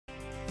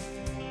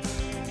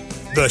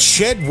The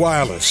Shed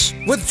Wireless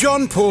with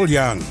John Paul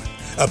Young,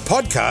 a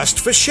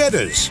podcast for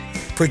shedders,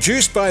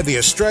 produced by the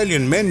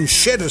Australian Men's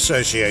Shed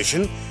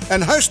Association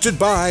and hosted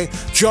by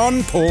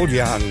John Paul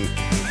Young.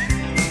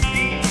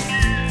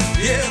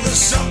 Yeah, there's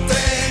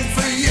something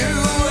for you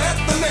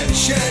at the Men's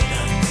Shed.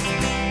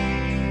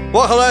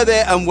 Well, hello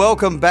there and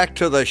welcome back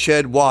to the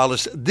Shed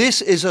Wireless.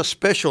 This is a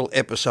special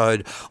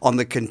episode on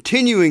the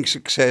continuing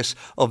success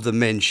of the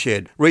Men's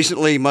Shed.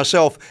 Recently,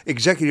 myself,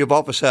 Executive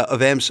Officer of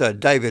AMSA,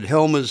 David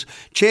Helmers,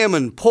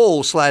 Chairman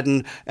Paul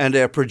Sladden, and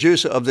our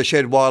producer of the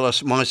Shed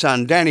Wireless, my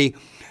son Danny,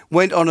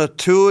 went on a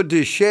tour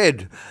de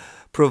shed.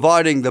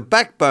 Providing the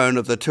backbone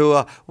of the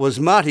tour was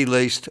Marty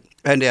Least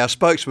and our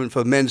spokesman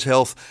for Men's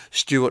Health,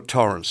 Stuart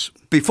Torrance.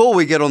 Before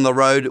we get on the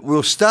road,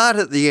 we'll start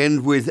at the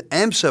end with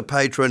AMSA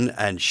Patron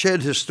and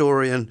Shed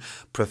Historian,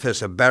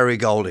 Professor Barry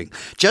Golding,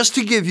 just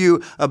to give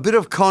you a bit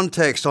of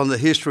context on the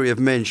history of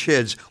men's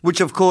sheds, which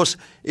of course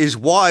is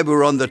why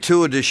we're on the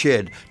tour de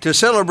shed, to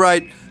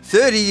celebrate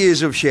 30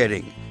 years of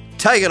shedding.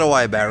 Take it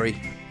away, Barry.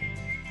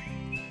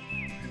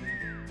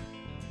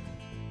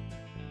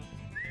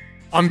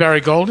 I'm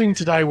Barry Golding.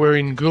 Today we're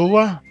in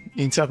Goolwa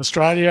in South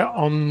Australia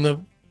on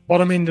the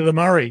bottom end of the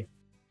Murray.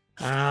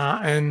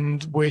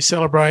 And we're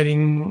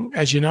celebrating,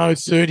 as you know,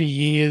 30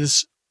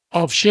 years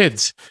of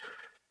sheds.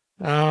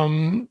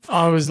 I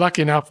was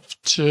lucky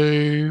enough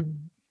to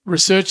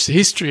research the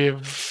history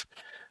of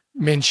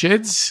men's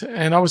sheds,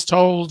 and I was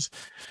told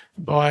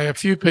by a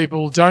few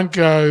people, don't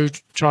go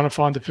trying to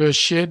find the first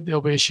shed,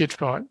 there'll be a shit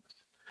fight.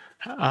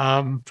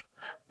 And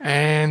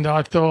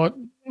I thought,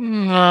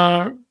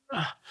 no,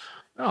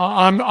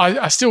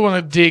 I still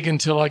want to dig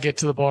until I get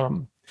to the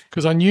bottom,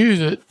 because I knew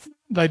that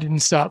they didn't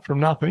start from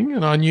nothing,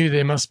 and I knew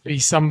there must be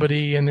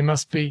somebody and there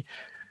must be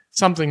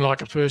something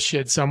like a first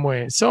shed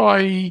somewhere. So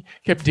I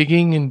kept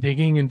digging and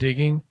digging and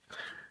digging,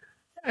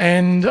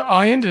 and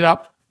I ended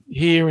up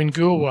here in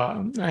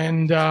Goolwa.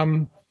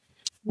 And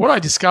what I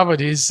discovered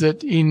is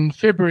that in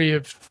February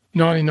of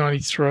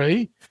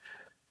 1993,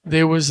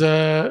 there was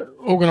a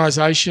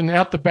organisation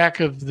out the back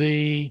of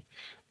the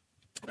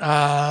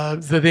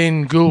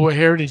then Goolwa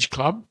Heritage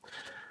Club,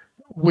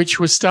 which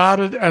was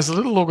started as a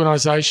little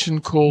organisation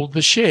called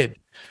The Shed.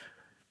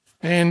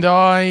 And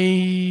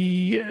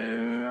I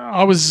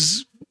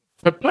was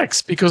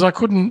perplexed because I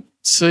couldn't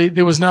see,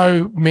 there was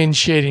no men's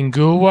shed in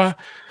Goolwa.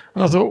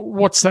 And I thought,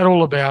 what's that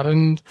all about?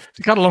 And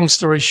to cut a long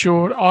story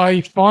short,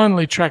 I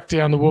finally tracked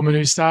down the woman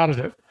who started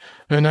it.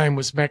 Her name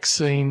was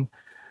Maxine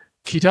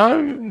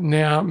Kitto,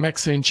 now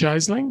Maxine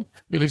Chasling,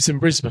 who lives in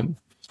Brisbane.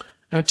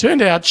 And it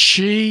turned out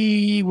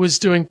she was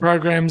doing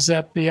programs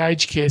at the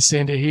aged care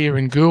centre here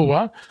in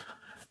Goolwa,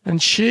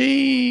 and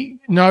she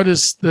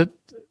noticed that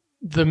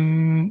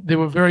there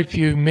were very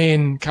few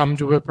men come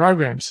to her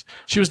programs.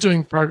 She was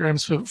doing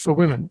programs for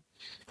women.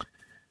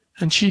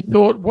 And she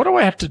thought, what do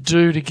I have to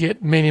do to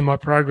get men in my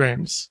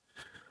programs?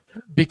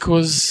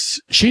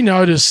 Because she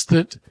noticed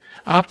that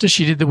after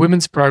she did the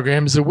women's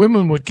programs, the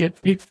women would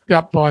get picked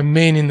up by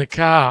men in the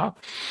car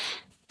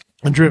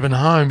and driven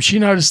home. She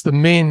noticed the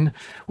men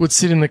would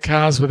sit in the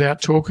cars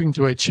without talking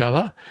to each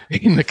other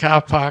in the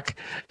car park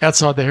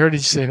outside the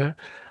Heritage Centre.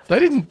 They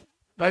didn't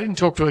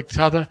talk to each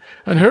other.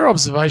 And her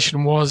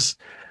observation was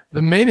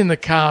the men in the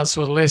cars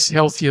were less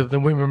healthier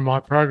than women in my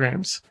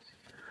programs.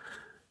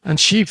 And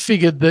she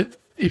figured that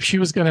if she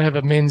was going to have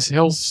a men's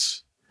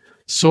health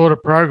sort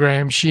of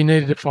program, she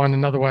needed to find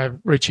another way of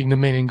reaching the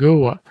men in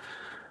Goolwa.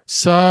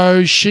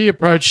 So she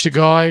approached a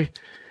guy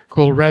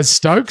called Raz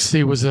Stokes.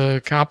 He was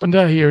a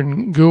carpenter here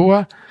in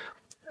Goolwa.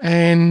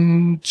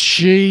 And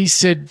she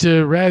said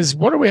to Raz,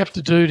 what do we have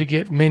to do to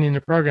get men in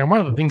the program? One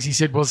of the things he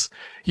said was,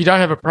 you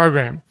don't have a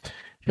program.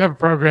 If you have a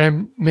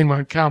program, men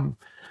won't come.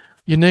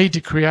 You need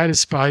to create a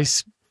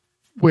space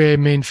where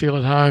men feel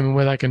at home and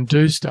where they can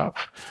do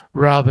stuff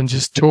rather than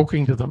just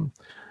talking to them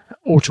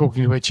or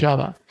talking to each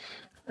other.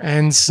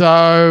 And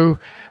so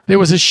there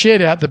was a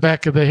shed out the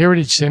back of the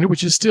Heritage Centre,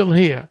 which is still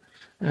here.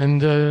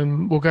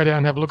 And we'll go down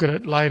and have a look at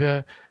it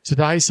later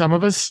today, some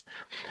of us.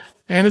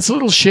 And it's a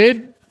little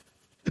shed.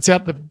 It's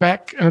out the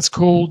back and it's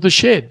called The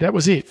Shed. That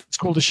was it. It's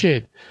called The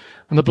Shed.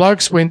 And the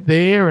blokes went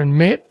there and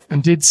met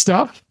and did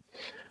stuff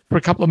for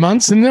a couple of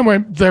months. And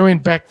then they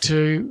went back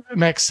to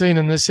Maxine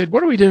and they said, what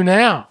do we do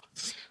now?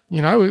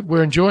 You know,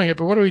 we're enjoying it,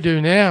 but what do we do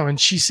now? And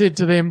she said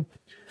to them,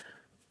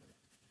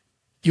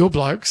 you're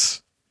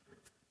blokes.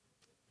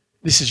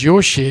 This is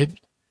your shed.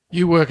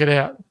 You work it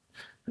out.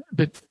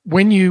 But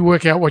when you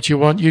work out what you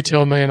want, you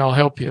tell me and I'll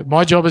help you.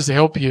 My job is to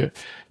help you.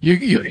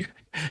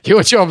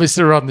 Your job is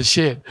to run the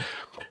shed.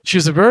 She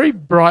was a very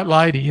bright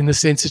lady in the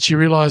sense that she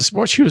realised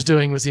what she was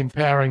doing was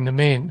empowering the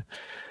men.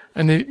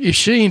 And if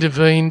she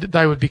intervened,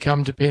 they would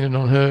become dependent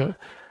on her.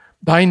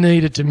 They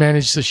needed to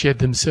manage the shed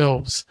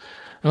themselves.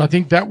 And I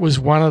think that was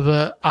one of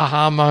the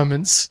aha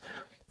moments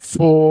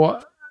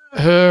for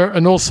her,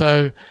 and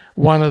also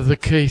one of the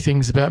key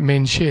things about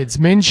men's sheds.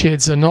 Men's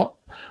sheds are not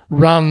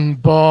run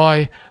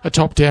by a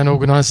top-down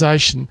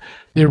organisation.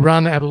 They're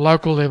run at a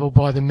local level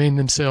by the men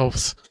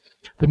themselves.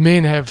 The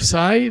men have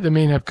say, the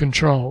men have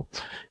control.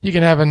 You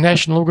can have a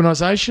national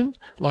organisation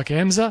like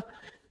AMSA.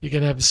 You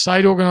can have a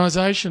state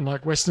organisation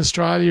like Western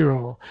Australia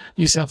or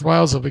New South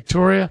Wales or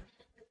Victoria.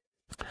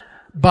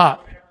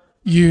 But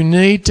you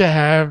need to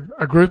have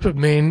a group of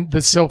men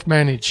that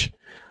self-manage.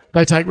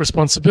 They take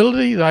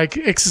responsibility. They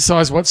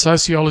exercise what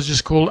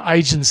sociologists call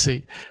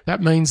agency.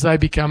 That means they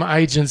become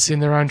agents in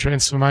their own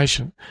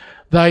transformation.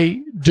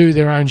 They do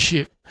their own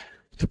shit,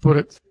 to put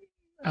it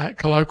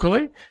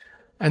colloquially.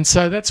 And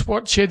so that's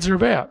what sheds are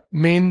about.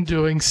 Men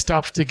doing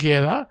stuff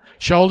together,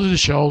 shoulder to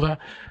shoulder.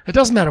 It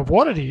doesn't matter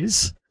what it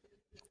is.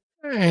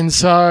 And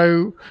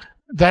so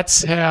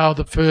that's how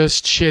the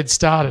first shed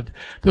started.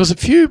 There was a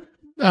few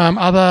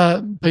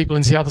other people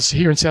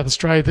here in South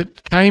Australia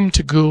that came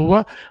to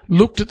Goolwa,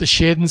 looked at the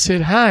shed and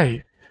said,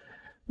 hey,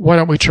 why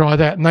don't we try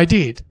that? And they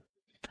did.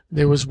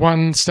 There was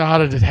one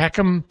started at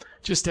Hackham,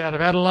 just out of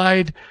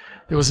Adelaide.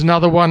 There was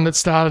another one that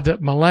started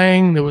at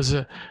Malang. There was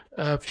a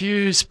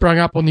few sprung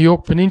up on the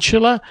York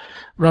Peninsula,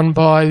 run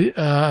by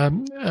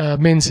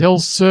Men's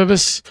Health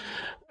Service.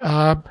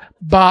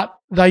 But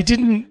they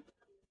didn't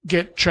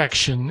get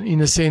traction in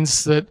the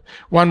sense that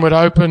one would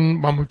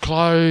open, one would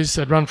close,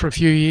 they'd run for a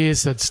few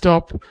years, they'd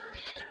stop.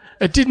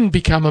 It didn't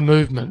become a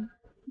movement.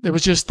 There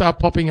was just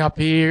popping up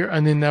here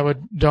and then they were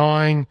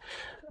dying,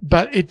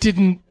 but it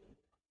didn't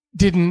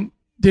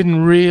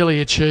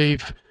really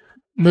achieve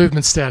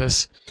movement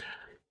status.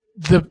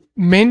 The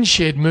men's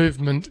shed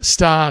movement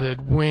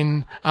started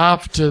when,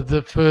 after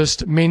the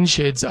first men's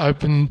sheds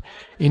opened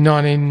in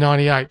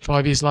 1998,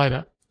 5 years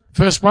later.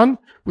 First one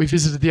we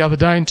visited the other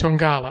day in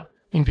Tongala,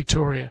 in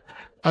Victoria,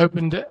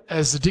 opened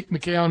as the Dick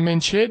McGowan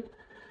Men's Shed,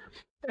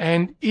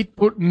 and it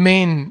put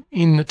men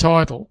in the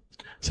title.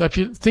 So if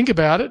you think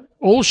about it,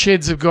 all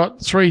sheds have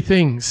got three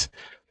things.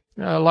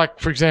 Like,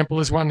 for example,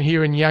 there's one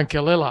here in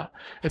Yankalilla.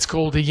 It's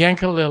called the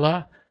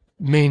Yankalilla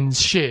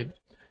Men's Shed.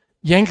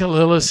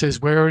 Yankalilla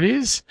says where it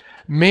is,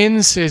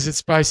 Men says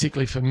it's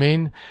basically for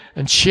men,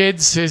 and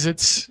Shed says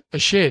it's a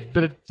shed,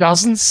 but it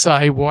doesn't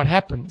say what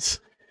happens.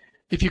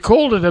 If you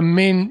called it a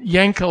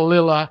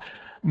Yankalilla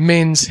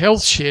Men's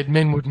Health Shed,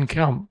 men wouldn't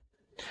come.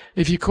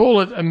 If you call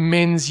it a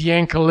Men's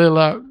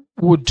Yankalilla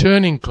Wood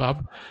Turning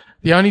Club,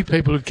 the only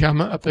people who'd come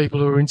are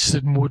people who are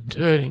interested in wood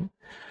turning.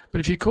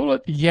 But if you call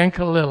it the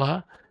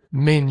Yankalilla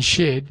Men's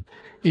Shed,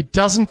 it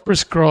doesn't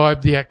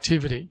prescribe the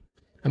activity,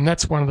 and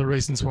that's one of the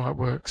reasons why it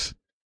works.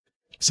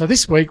 So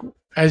this week,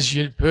 as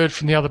you've heard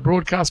from the other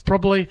broadcast,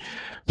 probably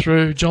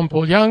through John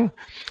Paul Young,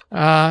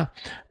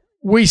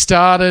 we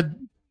started,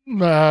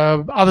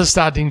 others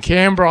started in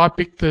Canberra. I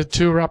picked the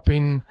tour up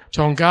in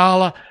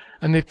Tongala,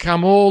 and they've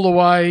come all the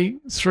way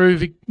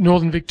through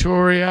northern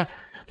Victoria.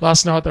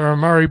 Last night they were on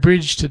Murray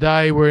Bridge.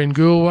 Today we're in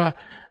Goolwa,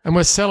 and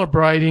we're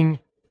celebrating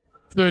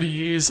 30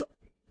 years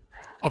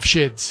of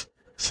sheds.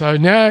 So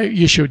now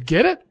you should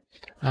get it.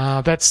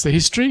 That's the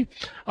history.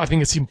 I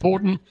think it's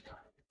important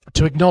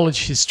to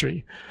acknowledge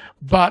history,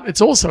 but it's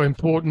also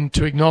important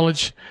to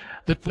acknowledge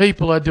that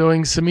people are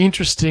doing some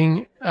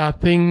interesting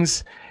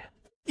things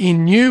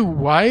in new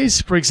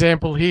ways. For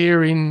example,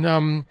 here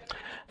in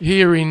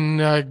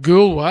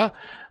Goolwa,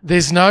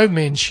 there's no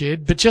men's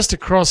shed, but just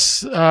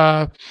across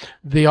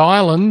the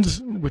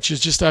island, which is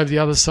just over the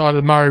other side of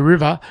the Murray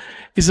River,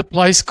 is a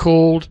place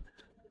called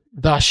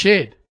The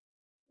Shed.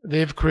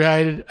 They've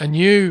created a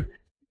new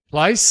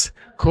place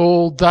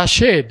called The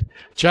Shed,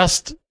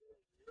 just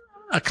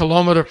a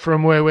kilometre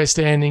from where we're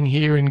standing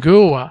here in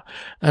Goolwa,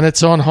 and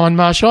it's on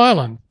Hindmarsh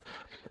Island.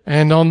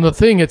 And on the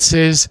thing it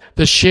says,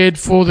 The Shed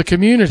for the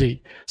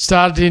Community,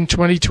 started in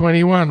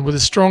 2021 with a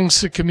strong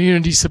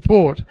community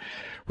support.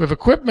 With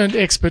equipment,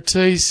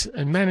 expertise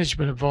and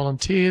management of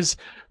volunteers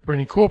for an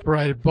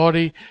incorporated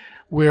body.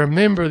 We're a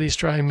member of the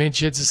Australian Men's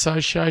Sheds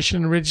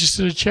Association and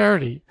registered a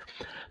charity.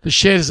 The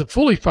Shed is a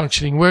fully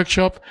functioning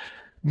workshop,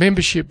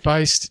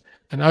 membership-based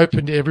and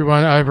open to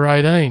everyone over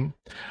 18.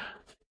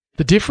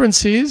 The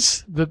difference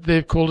is that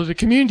they've called it a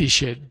community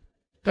shed.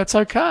 That's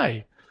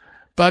okay.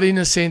 But in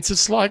a sense,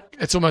 it's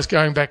almost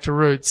going back to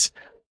roots.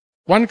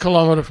 1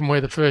 kilometre from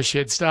where the first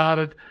shed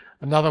started,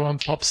 another one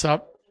pops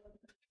up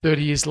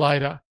 30 years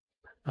later.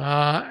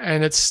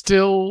 And it's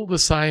still the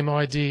same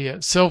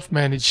idea.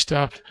 Self-managed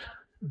stuff,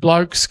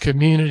 blokes,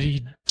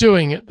 community,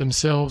 doing it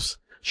themselves,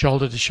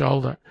 shoulder to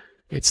shoulder.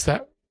 It's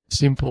that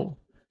simple.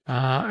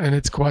 And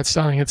it's quite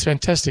stunning. It's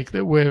fantastic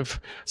that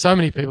so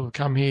many people have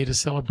come here to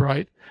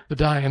celebrate the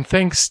day. And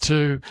thanks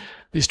to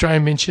the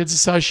Australian Men's Sheds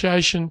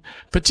Association,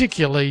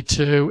 particularly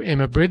to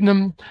Emma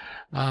Bridnam,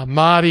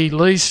 Marty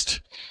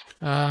Least,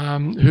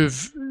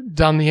 who've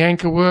done the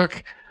anchor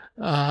work.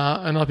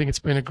 And I think it's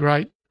been a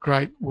great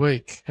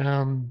week.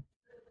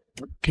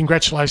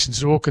 Congratulations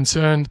to all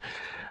concerned.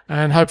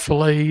 And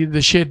hopefully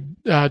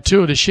the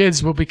tour to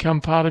sheds will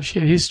become part of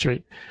shed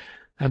history.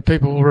 And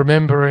people will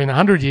remember in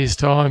 100 years'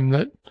 time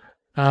that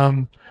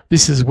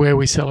this is where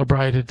we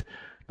celebrated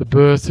the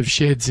birth of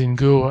sheds in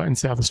Goolwa in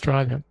South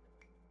Australia.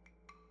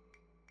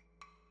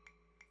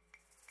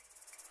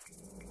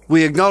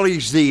 We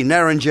acknowledge the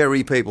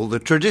Narrandjeri people, the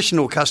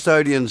traditional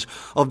custodians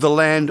of the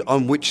land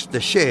on which the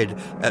shed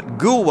at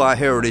Goolwa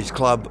Heritage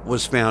Club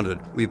was founded.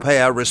 We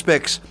pay our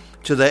respects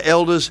to their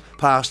elders,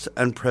 past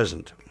and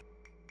present.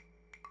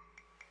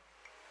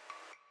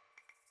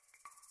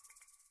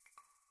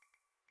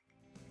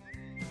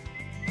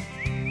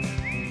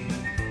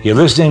 You're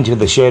listening to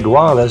The Shed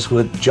Wireless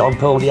with John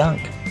Paul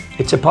Young.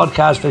 It's a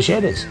podcast for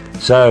shedders.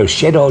 So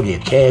shed all your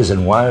cares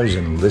and woes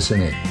and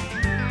listen in.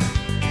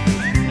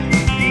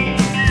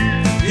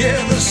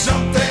 Yeah, there's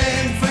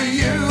something for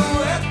you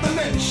at the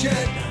men's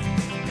shed.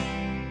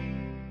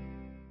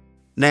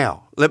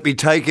 Now, let me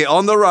take you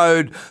on the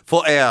road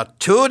for our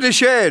Tour de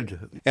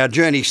Shed. Our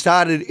journey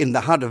started in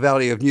the Hunter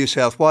Valley of New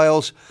South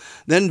Wales,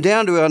 then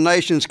down to our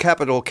nation's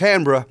capital,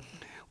 Canberra,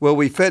 where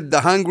we fed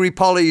the hungry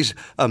pollies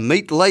a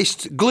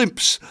meat-laced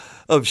glimpse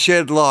of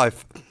shed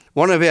life.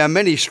 One of our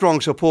many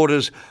strong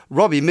supporters,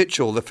 Robbie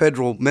Mitchell, the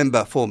federal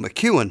member for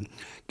McEwen,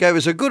 gave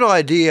us a good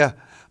idea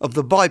of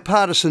the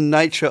bipartisan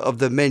nature of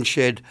the men's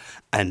shed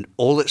and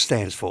all it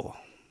stands for.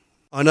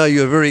 I know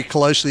you're very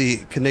closely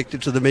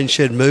connected to the men's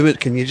shed movement.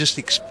 Can you just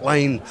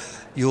explain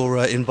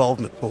your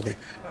involvement for me?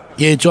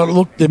 Yeah, John,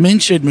 look, the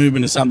men's shed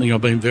movement is something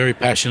I've been very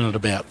passionate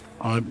about.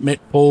 I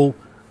met Paul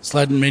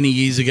Sladden many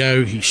years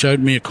ago. He showed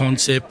me a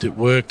concept, it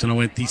worked, and I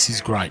went, this is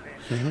great.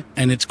 Mm-hmm.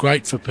 And it's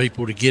great for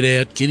people to get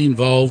out, get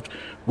involved,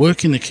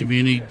 work in the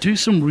community, do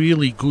some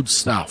really good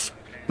stuff,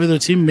 whether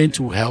it's in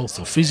mental health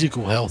or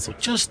physical health or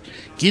just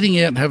getting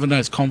out and having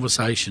those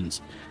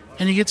conversations.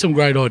 And you get some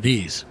great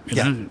ideas, you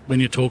know, when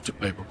you talk to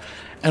people.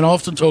 And I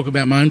often talk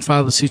about my own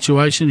father's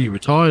situation. He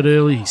retired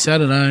early, he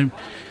sat at home,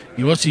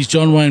 he watched his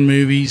John Wayne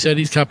movies, had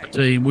his cup of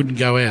tea and wouldn't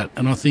go out.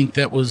 And I think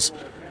that was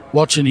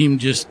watching him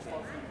just,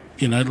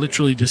 you know,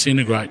 literally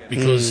disintegrate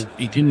because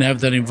he didn't have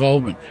that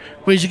involvement.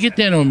 Whereas you get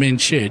down to a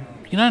men's shed,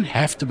 you don't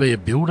have to be a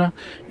builder,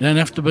 you don't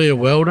have to be a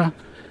welder.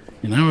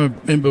 You know, I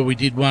remember we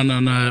did one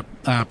on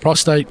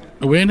prostate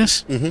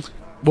awareness. Mm-hmm.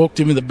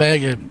 Walked in with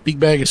a big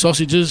bag of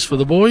sausages for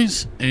the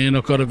boys, and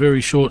I've got a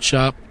very short,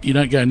 sharp, you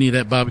don't go near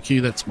that barbecue,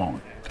 that's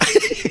mine.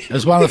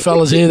 There's one of the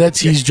fellas there,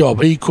 that's his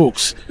job, he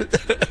cooks.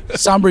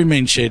 Sunbury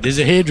Men's Shed, there's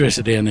a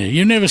hairdresser down there.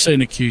 You've never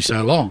seen a queue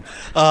so long.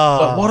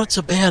 But what it's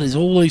about is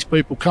all these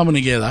people coming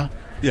together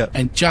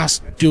and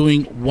just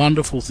doing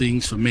wonderful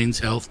things for men's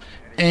health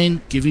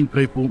and giving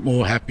people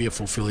more happier,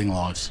 fulfilling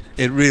lives.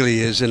 It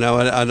really is, you know,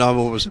 and I'm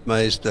always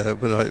amazed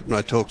when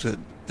I talk to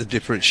the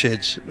different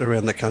sheds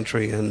around the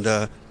country, and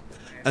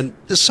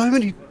there's so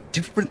many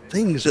different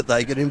things that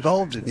they get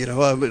involved in. You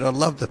know, I mean, I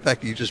love the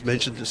fact that you just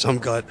mentioned that some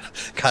guy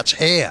cuts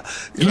hair.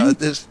 You know,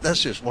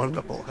 that's just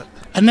wonderful.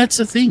 And that's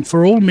the thing,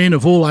 for all men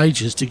of all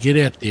ages to get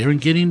out there and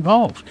get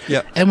involved.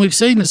 Yeah. And we've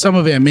seen in some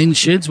of our men's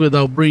sheds where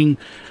they'll bring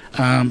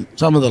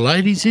some of the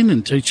ladies in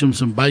and teach them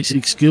some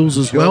basic skills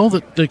as well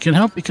that can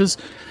help, because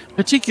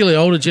particularly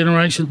older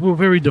generations, we're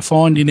very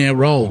defined in our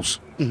roles.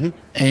 Mm-hmm.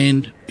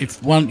 And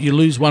if you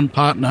lose one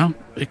partner,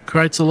 it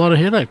creates a lot of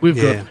headache. We've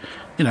got,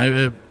 you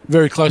know, a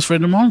very close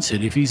friend of mine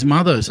said if his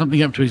mother, something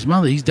happened to his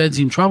mother, his dad's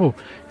in trouble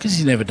because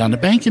he's never done a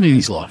banking in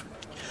his life.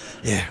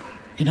 Yeah.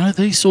 You know,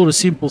 these sort of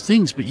simple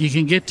things, but you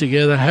can get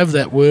together, have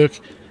that work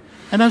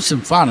and have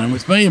some fun. And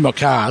with me and my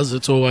cars,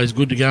 it's always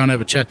good to go and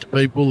have a chat to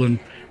people and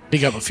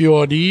pick up a few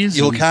ideas.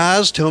 Your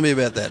cars? Tell me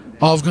about that.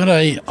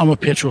 I'm a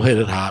petrol head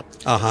at heart.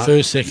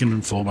 First, second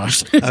and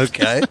foremost.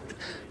 Okay.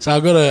 So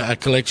I've got a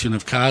collection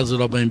of cars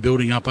that I've been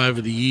building up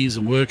over the years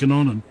and working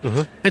on,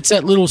 and it's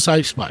that little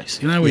safe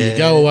space, you know, where you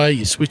go away,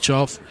 you switch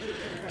off,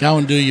 go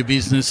and do your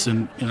business,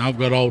 and, you know, I've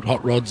got old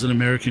hot rods and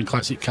American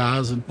classic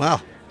cars, and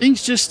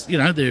things just, you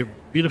know, they're a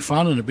bit of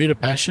fun and a bit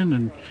of passion,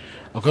 and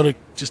I've got to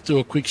just do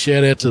a quick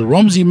shout out to the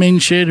Romsey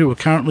Men's Shed, who are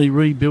currently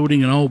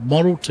rebuilding an old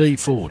Model T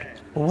Ford.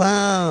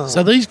 Wow.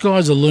 So these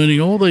guys are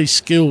learning all these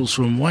skills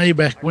from way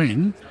back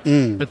when,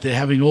 but they're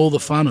having all the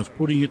fun of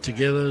putting it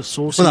together, sourcing the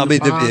parts. Well, I mean,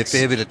 there'd be a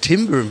fair bit of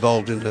timber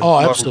involved in the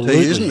absolutely.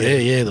 T, isn't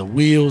there? Yeah, the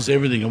wheels,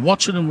 everything. And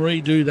watching them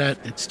redo that,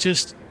 it's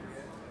just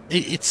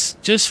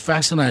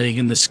fascinating.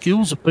 And the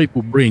skills that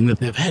people bring that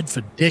they've had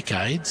for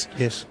decades,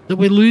 that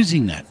we're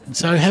losing that. And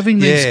so having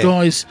these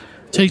guys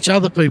teach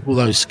other people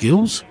those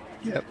skills,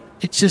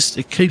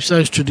 it keeps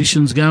those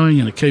traditions going,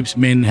 and it keeps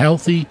men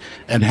healthy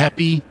and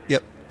happy.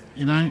 Yep.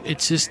 You know,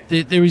 it's just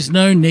there is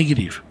no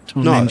negative to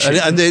a men's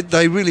shed. And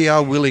they really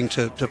are willing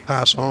to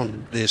pass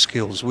on their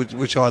skills,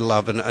 which I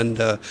love. And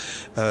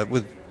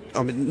with,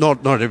 I mean,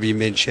 not every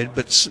men's shed,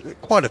 but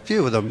quite a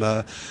few of them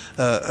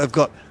have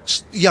got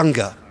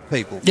younger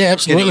people. Yeah,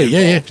 absolutely.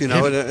 Involved, you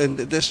know, and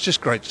that's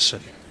just great to see.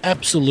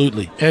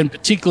 Absolutely. And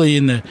particularly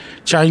in the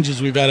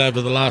changes we've had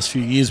over the last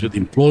few years with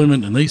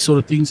employment and these sort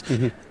of things,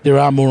 there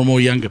are more and more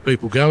younger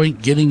people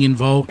getting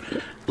involved,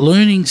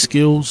 learning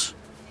skills,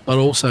 but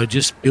also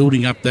just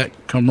building up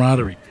that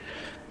camaraderie.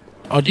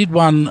 I did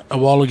one a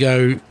while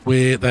ago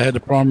where they had a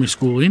primary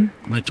school in,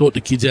 and they taught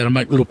the kids how to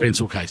make little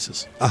pencil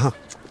cases.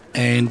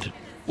 And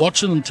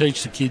watching them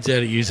teach the kids how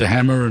to use a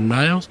hammer and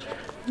nails,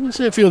 I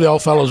see a few of the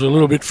old fellows were a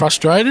little bit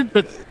frustrated,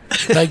 but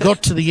they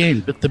got to the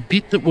end. But the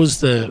bit that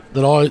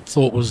I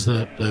thought was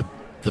the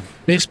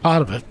best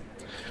part of it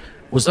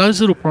was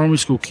those little primary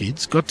school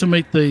kids got to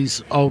meet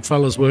these old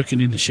fellas working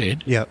in the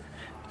shed. Yep.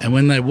 And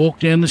when they walk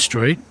down the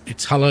street,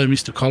 it's hello,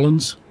 Mr.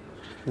 Collins.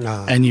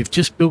 And you've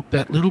just built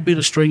that little bit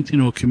of strength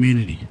into a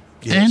community.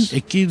 And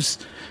it gives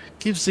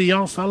the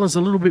old fellas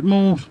a little bit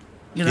more,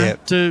 you know,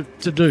 to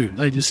do.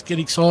 They just get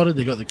excited.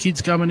 They've got the kids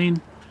coming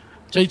in,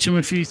 teach them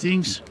a few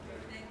things.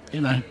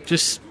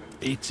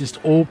 it's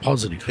just all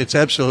positive. It's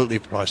absolutely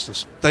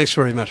priceless. Thanks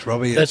very much,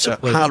 Robbie. That's it's a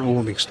pleasure.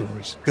 heartwarming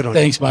stories. Good on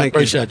Thanks, you. mate. Thank you.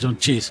 Appreciate it, John.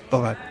 Cheers.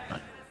 Bye.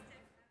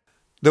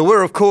 There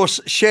were, of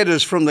course,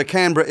 shedders from the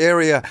Canberra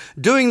area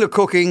doing the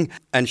cooking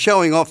and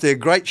showing off their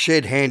great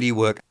shed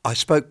handiwork. I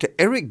spoke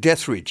to Eric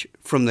Dethridge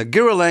from the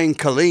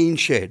Giralang-Kaleen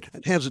shed.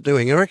 How's it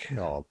doing, Eric?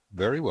 Oh,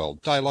 very well.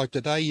 Day like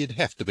today, you'd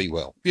have to be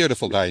well.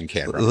 Beautiful day in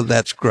Canberra. Well,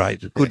 that's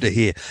great. Good to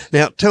hear.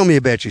 Now, tell me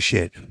about your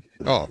shed.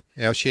 Oh,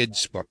 our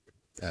shed's,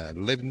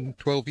 11,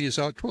 12 years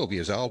old, 12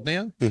 years old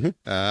now.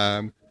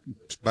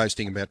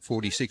 Boasting about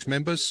 46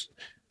 members.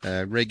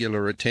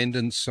 Regular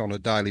attendance on a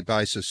daily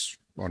basis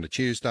on a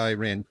Tuesday,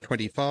 around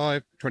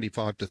 25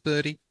 to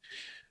 30.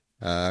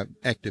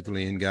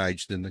 Actively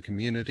engaged in the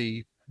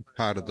community,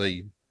 part of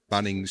the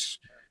Bunnings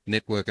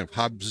network of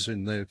hubs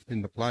in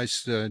the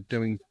place,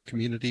 doing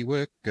community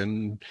work,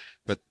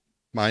 but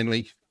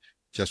mainly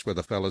just where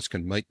the fellas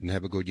can meet and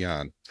have a good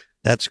yarn.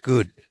 That's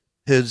good.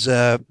 Who's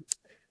the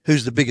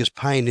biggest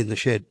pain in the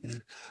shed?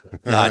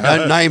 No,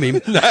 don't name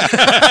him.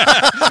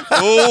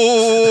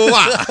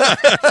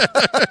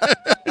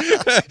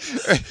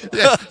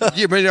 Yeah,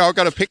 you mean I've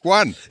got to pick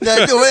one?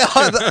 No,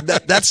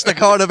 that's the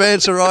kind of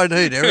answer I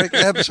need, Eric.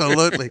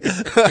 Absolutely.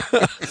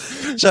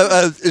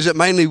 So is it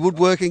mainly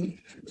woodworking?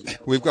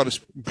 We've got a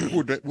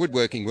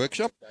woodworking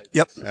workshop.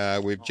 Yep.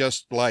 We've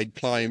just laid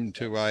claim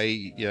to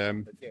a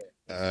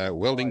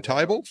welding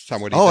table.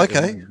 Somebody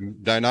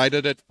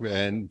donated it,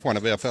 and one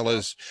of our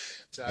fellows,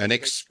 an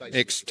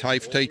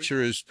ex-TAFE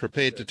teacher, is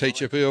prepared to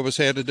teach a few of us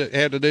how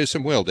to do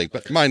some welding,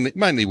 but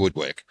mainly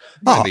woodwork.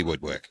 Mainly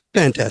woodwork.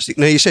 Fantastic.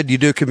 Now, you said you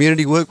do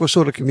community work. What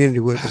sort of community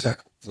work is that?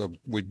 So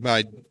we've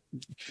made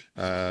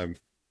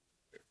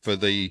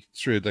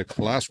through the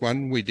last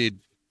one, we did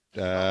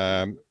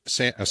a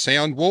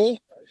sound wall.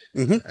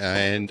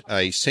 And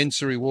a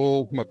sensory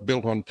wall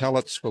light on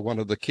pallets for one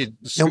of the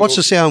kids. Now, what's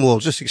a sound wall?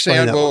 Just explain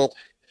sound that. Wall.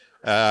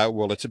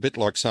 Well, it's a bit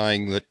like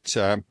saying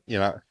that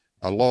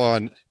a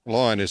lion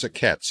is a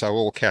cat, so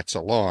all cats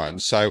are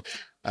lions. So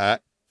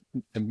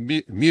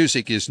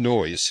music is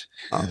noise.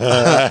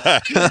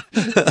 Pots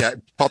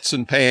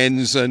and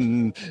pans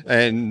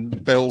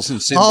and bells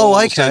and cymbals.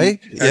 Oh, okay.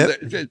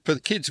 For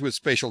the kids with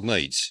special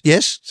needs.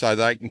 Yes. So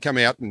they can come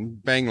out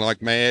and bang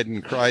like mad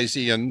and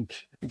crazy and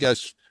go.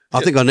 I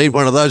think I need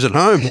one of those at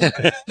home.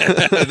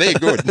 They're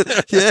good.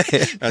 Yeah.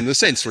 And the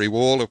sensory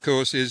wall, of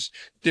course, is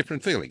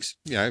different feelings.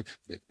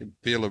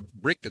 Feel of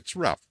brick, it's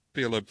rough.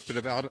 Feel a bit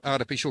of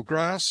artificial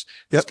grass,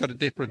 It's got a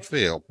different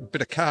feel. A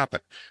bit of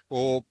carpet,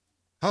 or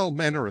whole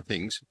manner of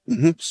things.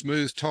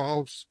 Smooth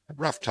tiles,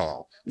 rough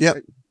tile.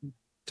 Yep.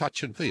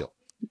 Touch and feel.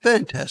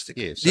 Fantastic.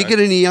 Yeah, Do you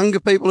get any younger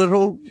people at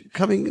all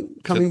coming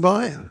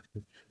by?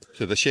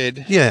 To the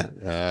shed?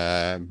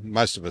 Yeah.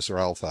 Most of us are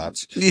old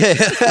farts. Yeah.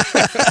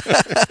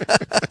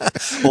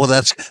 Well,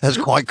 that's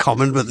quite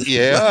common with those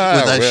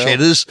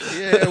shedders.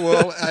 Yeah,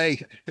 well,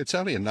 it's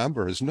only a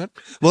number, isn't it?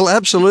 Well,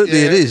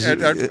 absolutely it is.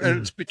 And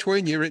it's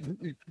between your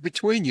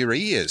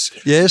ears.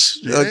 Yes.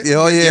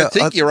 Yeah. You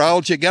think you're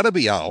old, you got to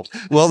be old.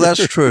 Well,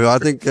 that's true. I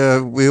think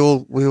we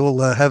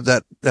all have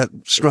that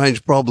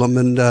strange problem,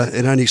 and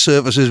it only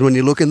surfaces when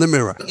you look in the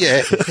mirror.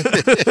 Yeah.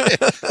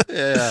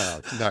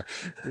 No,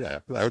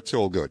 it's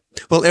all good.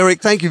 Well,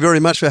 Eric, thank you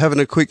very much for having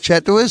a quick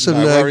chat to us,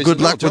 and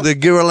good luck with the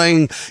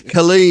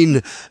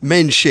Giralang-Kaleen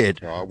men's shed.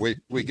 Oh, we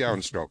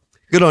going strong.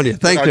 Good on you.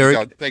 Thanks,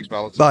 Eric. Thanks,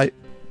 fellas. Bye.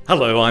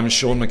 Hello, I'm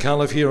Sean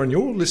McAuliffe here, and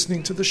you're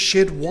listening to The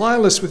Shed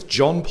Wireless with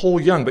John Paul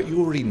Young. But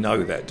you already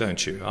know that,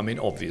 don't you? I mean,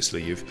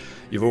 obviously,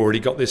 you've already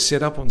got this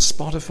set up on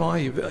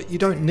Spotify. You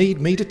don't need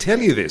me to tell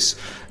you this.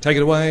 Take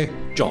it away,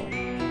 John.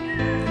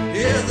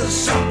 Yeah, there's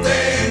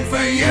something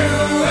for you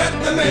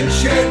at the men's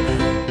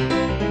shed.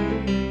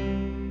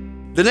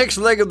 The next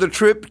leg of the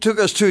trip took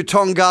us to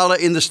Tongala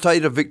in the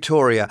state of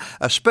Victoria,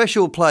 a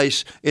special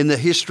place in the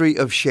history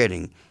of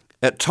shedding.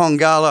 At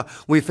Tongala,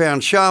 we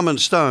found Sharman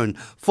Stone,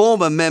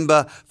 former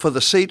member for the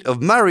seat of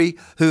Murray,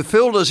 who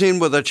filled us in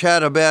with a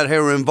chat about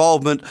her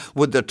involvement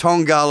with the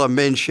Tongala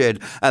men's shed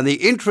and the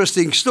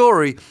interesting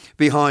story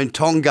behind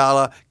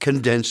Tongala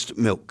condensed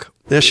milk.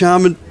 Now,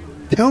 Sharman,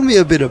 tell me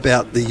a bit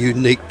about the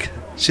unique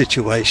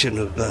situation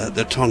of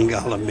the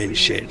Tongala men's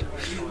shed.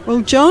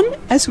 Well, John,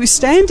 as we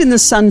stand in the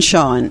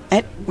sunshine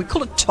at, we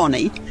call it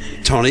Tony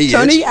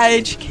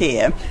Aged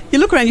Care, you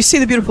look around, you see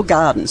the beautiful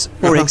gardens,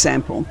 for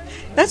example.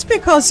 That's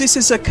because this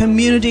is a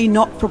community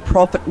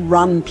not-for-profit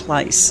run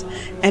place,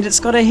 and it's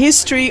got a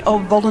history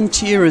of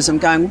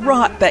volunteerism going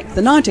right back to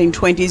the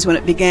 1920s when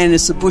it began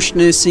as the Bush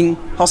Nursing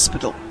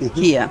Hospital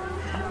here,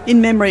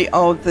 in memory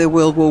of the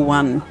World War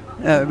I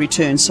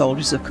returned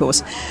soldiers, of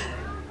course.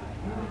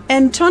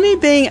 And Tony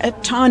being a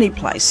tiny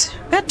place,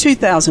 about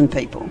 2,000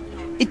 people,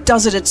 it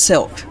does it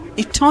itself.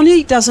 If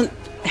Tony doesn't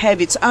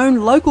have its own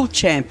local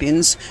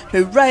champions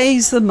who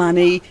raise the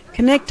money,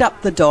 connect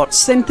up the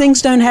dots, then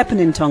things don't happen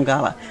in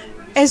Tongala,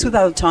 as with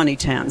other tiny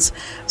towns.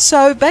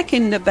 So back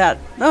in about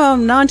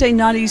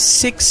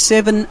 1996,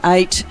 7,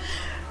 8,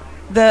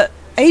 the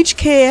aged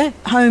care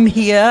home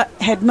here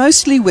had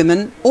mostly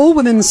women, all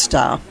women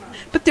staff,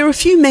 but there were a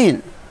few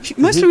men.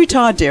 mostly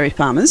retired dairy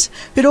farmers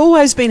who'd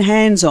always been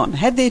hands-on,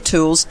 had their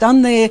tools,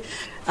 done their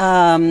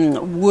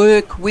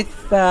work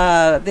with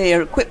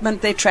their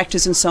equipment, their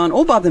tractors and so on,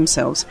 all by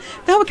themselves.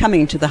 They were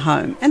coming into the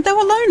home and they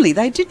were lonely.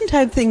 They didn't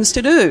have things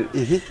to do.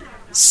 Mm-hmm.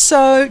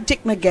 So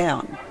Dick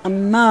McGowan, a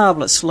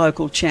marvellous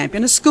local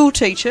champion, a school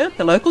teacher at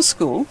the local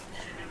school,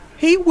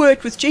 he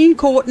worked with Jean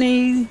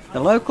Courtney, the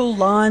local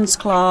Lions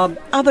Club,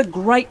 other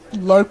great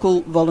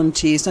local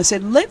volunteers. And I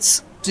said,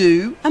 let's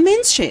do a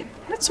men's shed.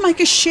 Let's make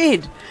a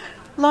shed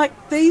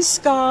like these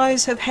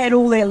guys have had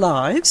all their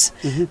lives,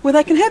 where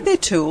they can have their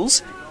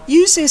tools,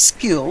 use their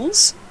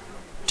skills,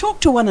 talk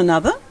to one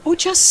another, or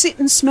just sit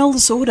and smell the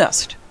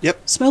sawdust.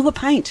 Yep. Smell the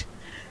paint.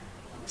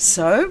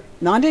 So,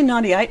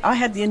 1998, I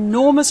had the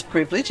enormous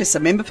privilege as a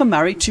member for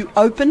Murray to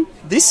open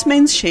this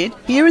men's shed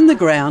here in the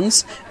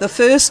grounds, the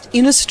first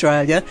in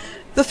Australia,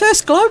 the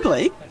first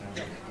globally.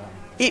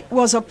 It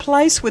was a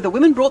place where the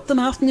women brought them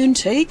afternoon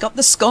tea, got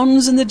the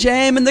scones and the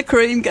jam and the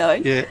cream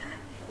going. Yeah.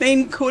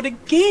 Then could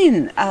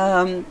again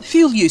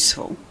feel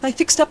useful. They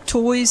fixed up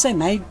toys, they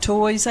made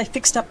toys, they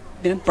fixed up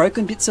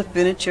broken bits of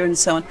furniture and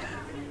so on.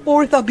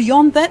 Or if they're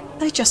beyond that,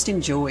 they just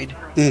enjoyed.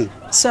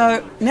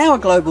 So now a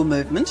global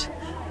movement.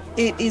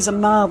 It is a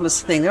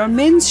marvellous thing. There are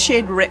men's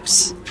shed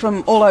reps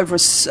from all over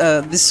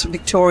this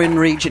Victorian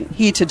region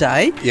here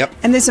today. Yep.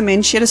 And there's a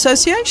men's shed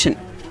association.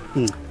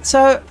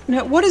 So,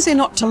 what is there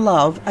not to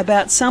love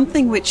about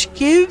something which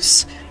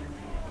gives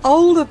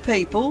older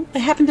people, they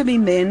happen to be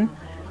men,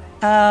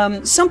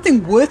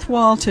 something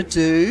worthwhile to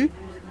do,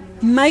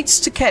 mates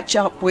to catch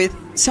up with,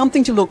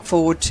 something to look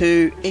forward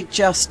to. It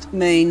just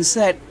means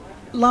that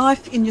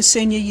life in your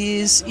senior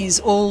years is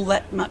all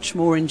that much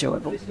more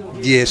enjoyable.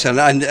 Yes,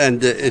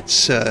 and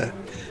it's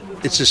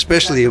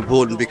especially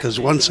important because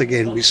once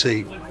again we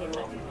see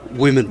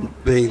women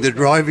being the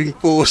driving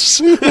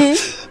force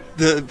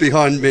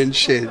behind men's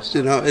sheds,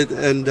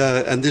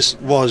 and this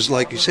was,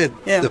 like you said,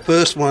 the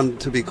first one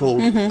to be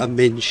called a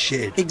men's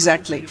shed.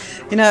 Exactly.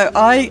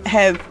 I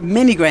have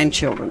many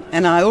grandchildren,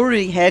 and I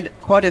already had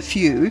quite a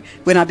few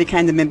when I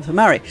became the member for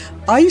Murray.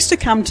 I used to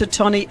come to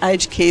Tonny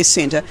Aged Care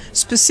Centre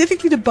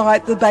specifically to buy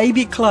the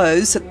baby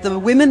clothes that the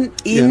women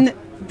in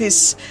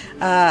this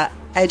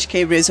aged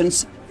care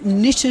residence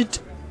knitted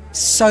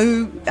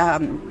so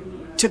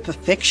to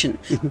perfection.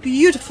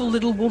 Beautiful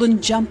little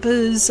woolen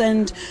jumpers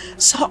and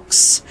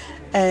socks,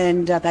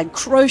 and they'd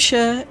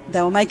crochet,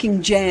 they were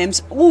making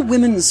jams, all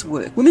women's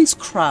work, women's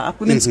craft,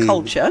 women's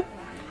culture.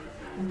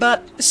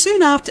 But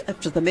soon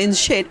after the men's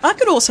shed, I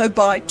could also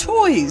buy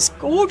toys,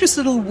 gorgeous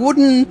little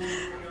wooden,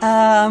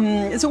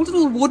 there's a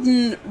little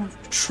wooden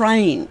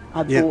train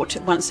I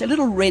bought once, a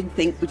little red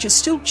thing, which is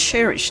still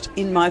cherished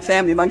in my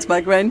family amongst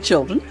my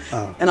grandchildren.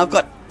 And I've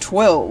got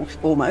 12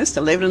 almost,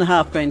 11 and a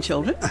half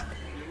grandchildren.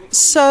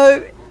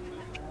 So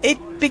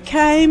it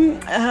became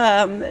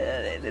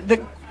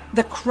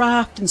the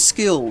craft and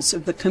skills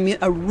of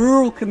a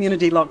rural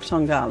community like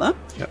Tongala,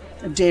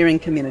 a dairying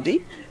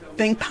community,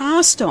 being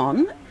passed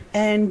on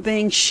and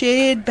being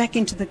shared back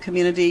into the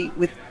community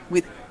with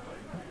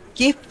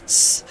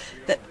gifts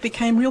that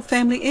became real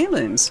family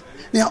heirlooms.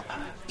 Now,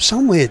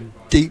 somewhere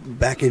deep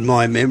back in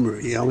my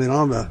memory, I mean,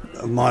 I'm a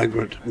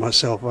migrant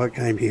myself. I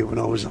came here when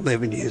I was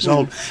 11 years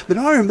old. But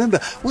I remember,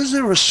 was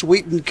there a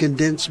sweetened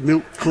condensed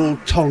milk called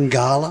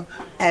Tongala?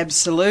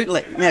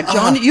 Absolutely. Now,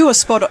 John, you are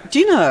spot on. Do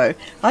you know,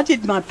 I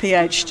did my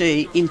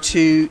PhD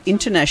into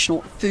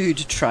international food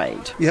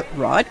trade. Yep.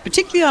 Right?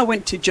 Particularly I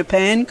went to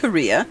Japan,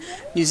 Korea,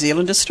 New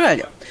Zealand,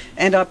 Australia.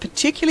 And I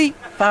particularly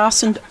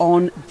fastened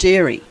on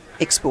dairy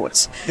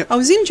exports. Yep. I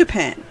was in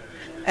Japan.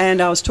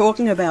 And I was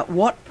talking about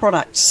what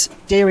products,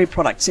 dairy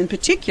products in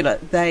particular,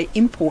 they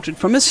imported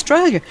from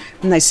Australia.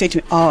 And they said to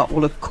me,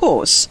 well, of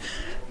course,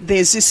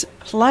 there's this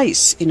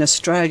place in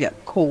Australia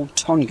called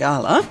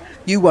Tongala.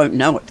 You won't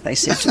know it, they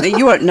said to me.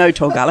 You won't know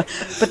Tongala.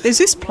 But there's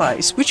this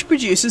place which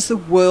produces the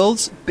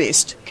world's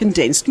best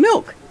condensed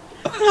milk.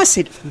 And I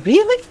said,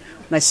 really?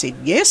 And they said,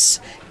 yes,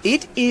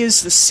 it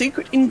is the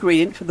secret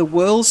ingredient for the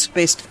world's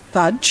best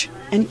fudge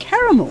and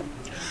caramel.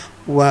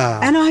 Wow.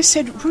 And I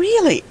said,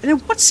 really?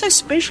 And what's so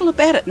special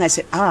about it? And they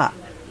said,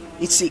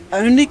 it's the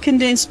only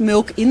condensed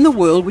milk in the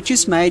world which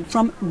is made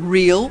from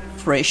real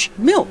fresh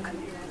milk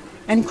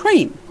and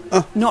cream,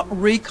 not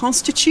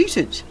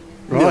reconstituted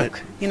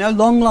milk,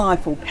 long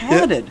life or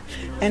powdered.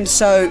 Yep. And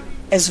so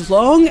as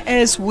long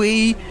as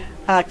we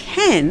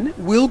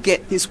we'll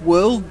get this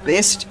world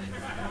best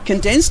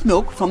condensed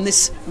milk from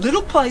this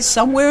little place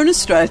somewhere in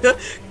Australia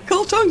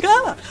called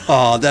Tongala.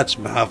 Oh, that's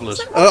marvellous.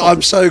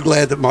 I'm so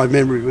glad that my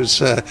memory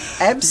was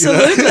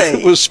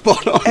absolutely was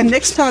spot on. And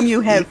next time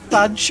you have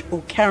fudge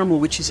or caramel,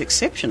 which is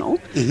exceptional,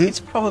 it's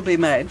probably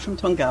made from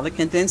Tongala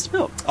condensed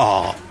milk.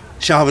 Oh,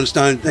 Sharman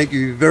Stone, thank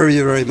you very,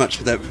 very much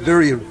for that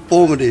very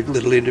informative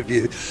little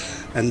interview.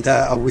 And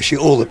I wish you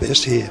all the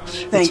best here.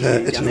 Thank you.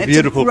 It's a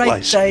beautiful place.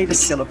 It's a great day to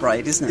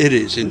celebrate, isn't it? It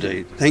is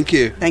indeed. Thank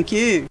you. Thank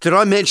you. Did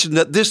I mention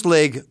that this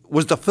leg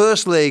was the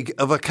first leg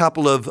of a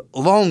couple of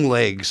long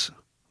legs?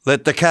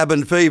 Let the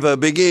cabin fever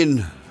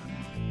begin.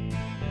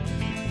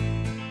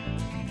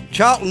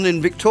 Charlton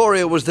in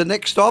Victoria was the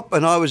next stop,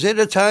 and I was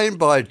entertained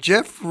by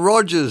Jeff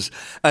Rogers,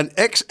 an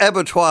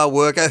ex-abattoir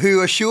worker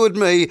who assured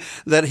me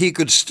that he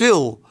could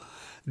still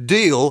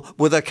deal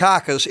with a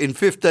carcass in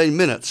 15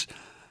 minutes.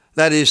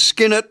 That is,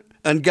 skin it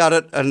and gut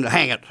it and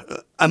hang it.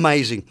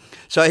 Amazing.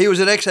 So he was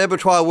an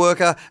ex-abattoir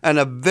worker and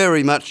a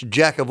very much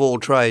jack of all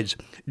trades.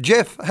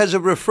 Jeff has a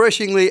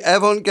refreshingly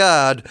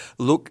avant-garde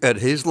look at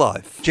his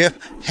life. Jeff,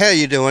 how are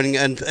you doing?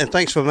 And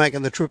thanks for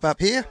making the trip up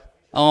here.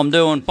 Oh, I'm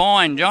doing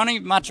fine, Johnny.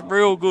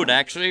 Real good,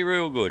 actually,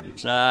 real good.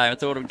 So I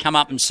thought I'd come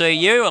up and see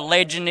you, a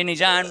legend in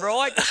his own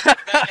right,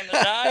 back in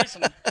the days,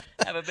 and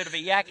have a bit of a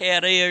yak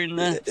out here in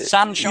the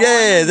sunshine.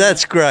 Yeah,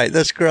 that's great.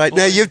 That's great.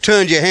 Now you've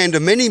turned your hand to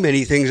many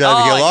things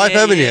over your life,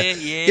 haven't you?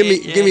 Yeah,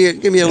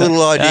 Give me a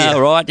little idea.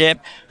 Right,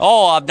 yep.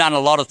 Oh, I've done a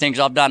lot of things.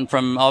 I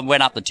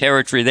went up the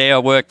territory there. I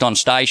worked on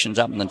stations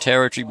up in the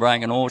territory,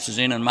 bringing horses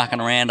in and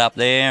mucking around up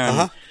there.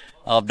 And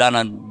I've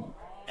done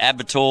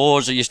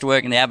abattoirs. I used to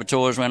work in the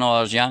abattoirs when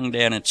I was young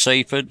down at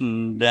Seaford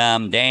and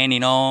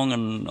Dandenong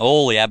and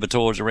all the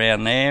abattoirs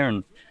around there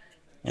and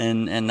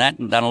that,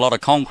 and done a lot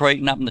of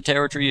concreting up in the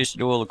territory. Used to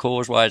do all the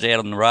causeways out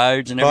on the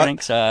roads and everything.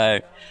 Right. So,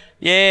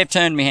 yeah, I've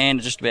turned my hand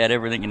to just about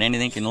everything and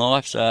anything in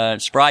life. So,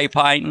 spray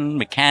painting,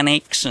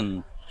 mechanics,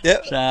 and so,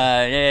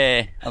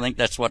 yeah, I think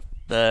that's what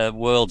the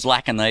world's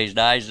lacking these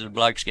days is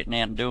blokes getting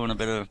out and doing a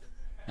bit of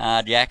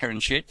hard yakka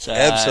and shit. So,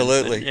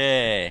 absolutely.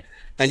 Yeah.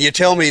 And you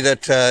tell me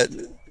that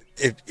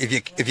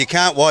if you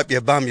can't wipe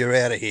your bum, you're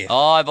out of here.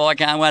 Oh, if I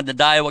can't wait the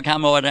day will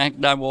come, I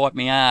don't wipe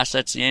my ass.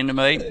 That's the end of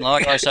me.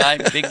 Like I say,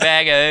 big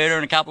bag of hooter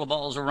and a couple of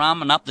bottles of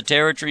rum and up the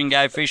territory and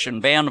go fishing.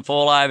 Bound to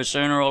fall over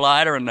sooner or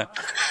later, and the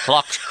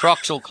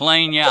crocs will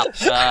clean you up.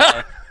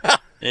 So,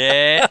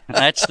 yeah,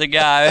 that's the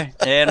go.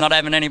 Yeah, not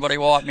having anybody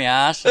wipe my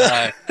ass. So,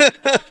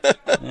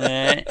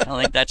 yeah,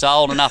 I think that's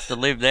old enough to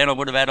live then. I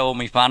would have had all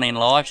my fun in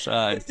life.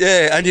 So,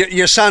 yeah, and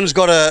your son's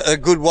got a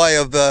good way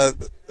of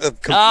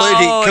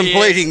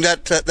completing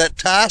that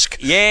task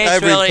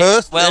over in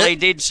Perth. Well, he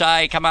did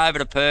say, come over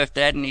to Perth,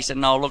 Dad, and he said,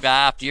 no, I'll look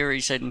after you. He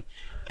said,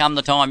 come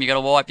the time you got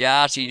to wipe your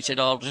arse, he said,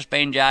 I'll just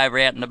bend you over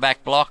out in the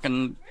back block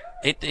and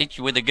hit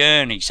you with a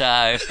gurney.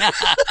 So,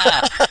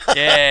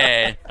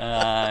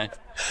 yeah,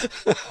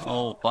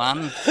 all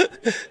fun.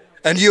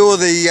 And you're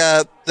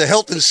the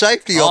health and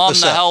safety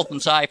officer. I'm the health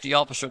and safety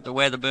officer at the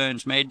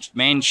Weatherburns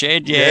Men's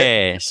Shed,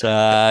 yeah. So,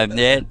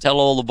 yeah,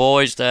 tell all the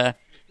boys to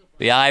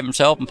behave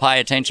themselves and pay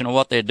attention to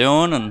what they're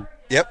doing, and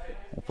they're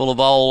full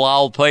of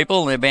old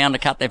people, and they're bound to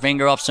cut their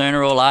finger off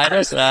sooner or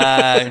later. So,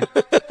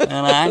 you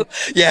know.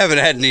 You haven't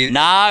had any?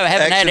 No, I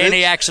haven't had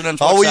any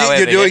accidents whatsoever. Oh,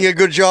 you're doing a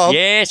good job.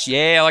 Yes,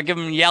 yeah. I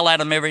yell at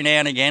them every now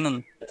and again,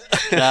 and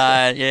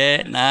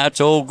yeah, no, it's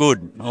all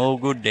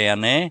good down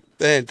there.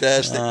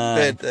 Fantastic,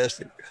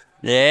 fantastic.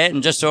 Yeah,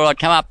 and just thought I'd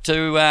come up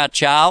to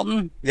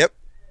Charlton. Yep.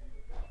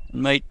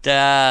 And meet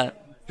a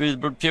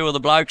few of the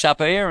blokes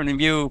up here,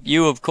 and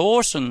you of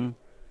course, and.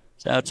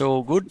 So it's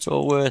all good. It's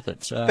all worth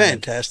it. So,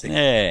 fantastic.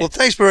 Yeah. Well,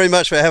 thanks very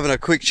much for having a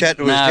quick chat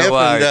to us, Jeff. No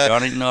worries,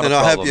 Johnny. Not and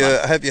a problem.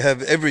 I hope you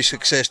have every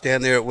success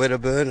down there at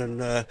Wedderburn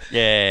and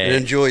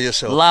enjoy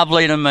yourself.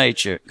 Lovely to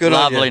meet you. Good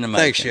Lovely on you. to meet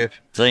Thanks, you. Jeff.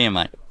 See you,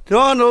 mate.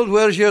 Donald,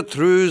 where's your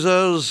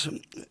trousers?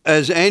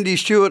 As Andy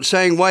Stewart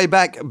sang way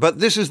back, but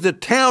this is the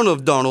town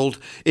of Donald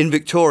in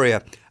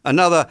Victoria,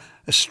 another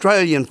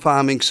Australian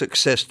farming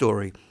success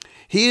story.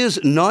 Here's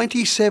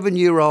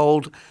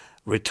 97-year-old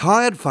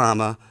retired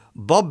farmer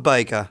Bob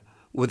Baker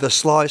with a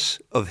slice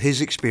of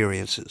his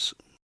experiences.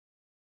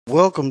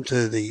 Welcome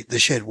to the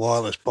Shed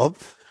Wireless, Bob.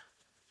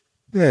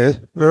 Yes,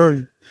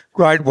 very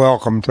great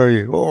welcome to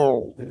you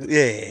all.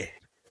 Yeah.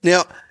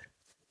 Now,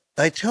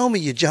 they tell me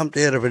you jumped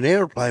out of an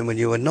aeroplane when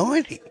you were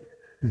 90.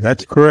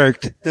 That's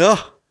correct.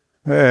 Yeah.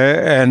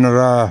 And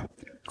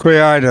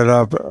created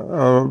a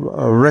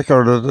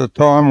record at the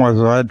time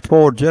was I had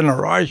 4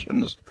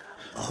 generations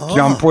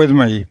jump with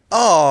me.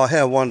 Oh,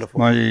 how wonderful.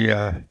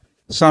 My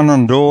son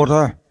and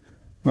daughter,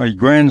 my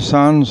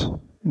grandsons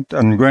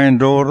and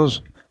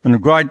granddaughters, and a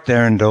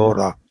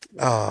great-granddaughter.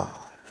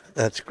 Oh,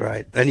 that's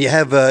great. And you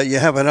have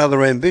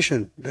another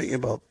ambition, don't you,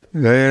 Bob?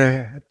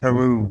 Yeah, so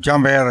we'll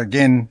jump out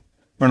again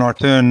when I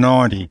turn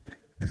 90.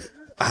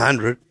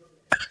 100.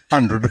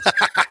 100.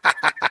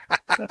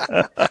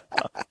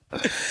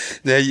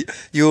 Now,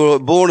 you were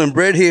born and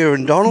bred here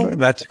in Donald?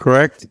 That's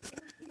correct.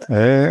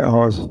 Yeah, I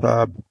was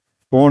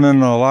born in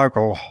the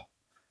local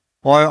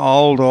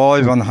old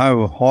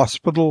Ivanhoe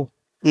Hospital.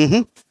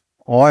 Mm-hmm.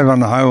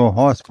 Ivanhoe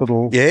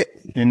Hospital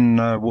in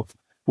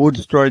Wood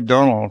Street,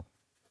 Donald.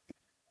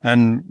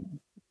 And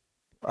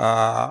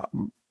my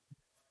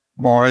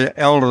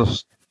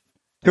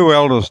two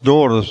eldest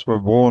daughters were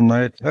born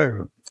there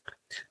too.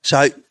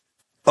 So,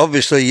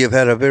 obviously, you've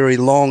had a very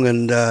long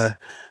and an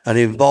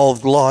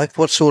involved life.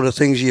 What sort of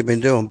things have you been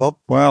doing, Bob?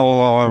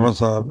 Well, I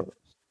was an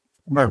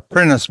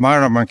apprentice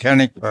motor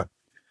mechanic for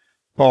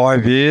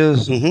 5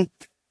 years.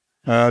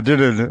 Mm-hmm.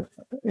 Did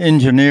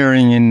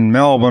engineering in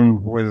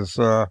Melbourne with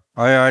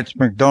A.H.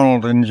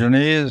 McDonald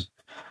Engineers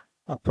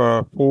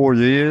for 4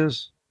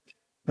 years.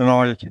 And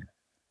I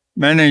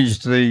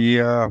managed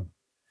the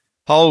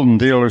Holden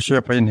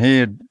dealership in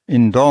here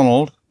in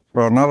Donald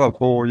for another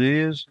 4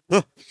 years.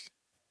 Huh.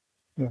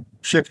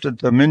 Shifted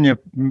to Minya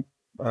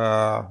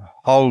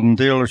Holden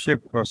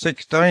dealership for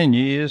 16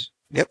 years.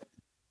 Yep.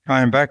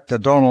 Came back to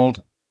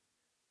Donald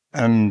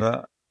and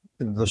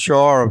the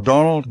Shire of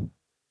Donald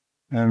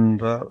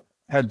and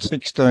had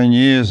 16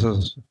 years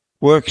as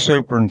work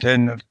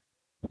superintendent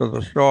for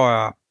the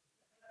Shire.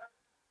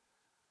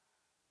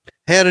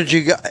 How did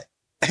you get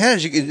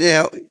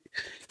now?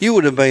 You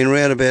would have been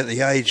around about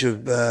the age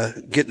of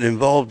getting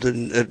involved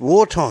at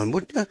wartime,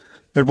 wouldn't you?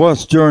 It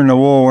was during the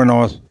war when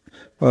I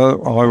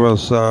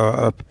was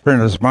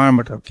apprentice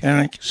moment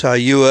mechanic. So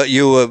you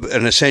were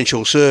an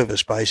essential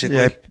service,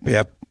 basically.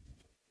 Yep.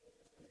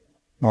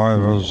 I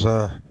was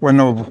when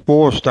the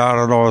war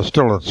started. I was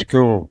still at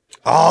school.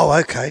 Oh,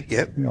 okay.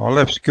 Yep. I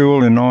left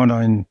school in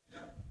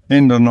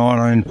end of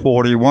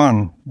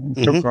 1941.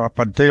 Took up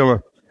a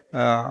dealer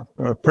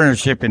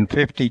apprenticeship in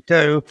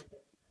 42,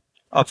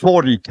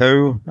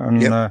 42,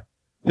 and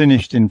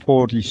finished in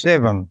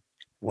 47.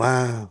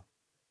 Wow.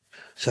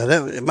 So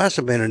it must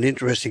have been an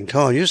interesting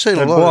time. You've seen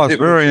a lot. It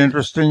was very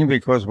interesting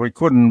because you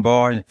couldn't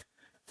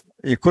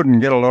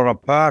get a lot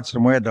of parts,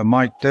 and we had to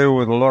make do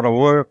with a lot of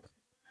work.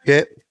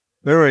 Yep.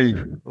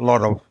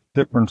 Lot of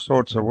different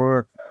sorts of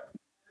work.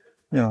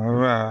 You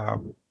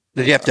know.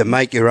 Did you have to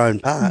make your own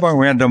parts? Well,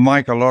 we had to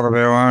make a lot of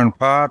our own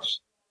parts.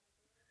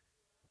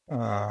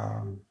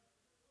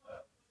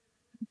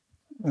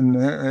 And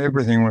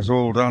everything was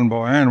all done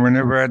by hand. We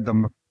never had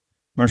the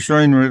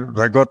machinery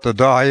they got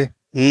today.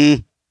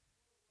 A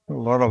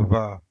lot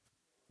of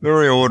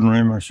very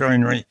ordinary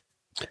machinery.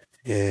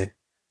 Yeah.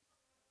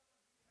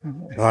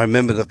 I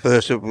remember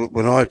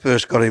when I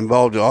first got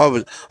involved, I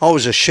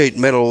was a sheet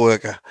metal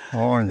worker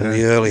in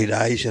the early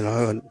days, you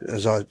know, and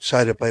as I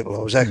say to people,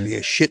 I was actually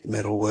a shit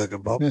metal worker,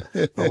 Bob.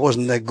 I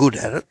wasn't that good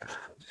at it.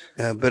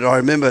 But I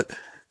remember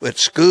at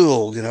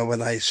school, you know, when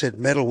they said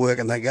metal work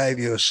and they gave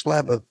you a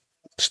slab of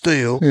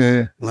steel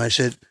and they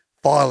said,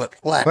 file it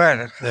flat.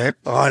 Yep.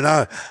 I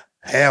know.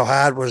 How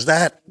hard was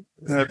that?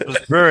 It was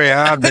very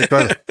hard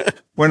because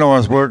when I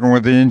was working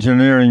with the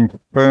engineering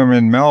firm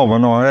in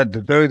Melbourne, I had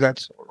to do that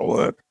sort of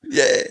work.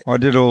 Yeah. I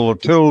did all the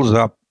tools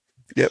up.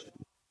 Yep.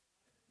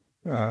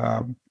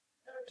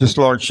 Just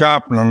like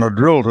sharpening a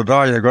drill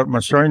today, you got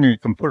machinery, you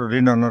can put it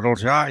in and it'll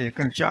you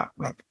can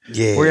sharpen it.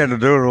 Yeah. We had to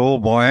do it all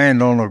by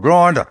hand on a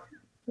grinder.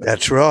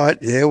 That's right.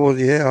 Yeah, well,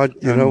 yeah.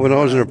 When I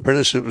was an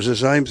apprentice, it was the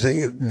same thing.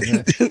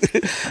 Yeah.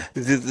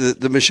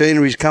 the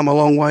machinery's come a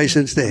long way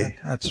since then.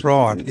 That's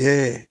right.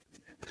 Yeah.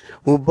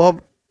 Well,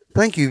 Bob,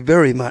 thank you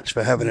very much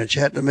for having a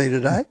chat to me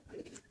today.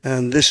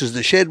 And this is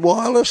the Shed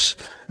Wireless,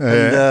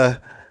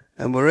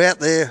 and we're out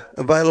there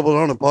available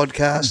on a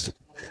podcast.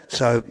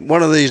 So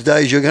one of these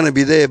days you're going to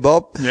be there,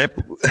 Bob. Yep.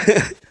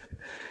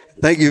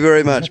 Thank you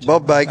very much.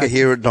 Bob Baker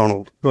here at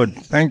Donald. Good.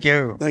 Thank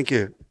you. Thank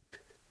you.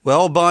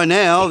 Well, by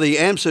now, the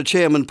AMSA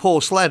chairman,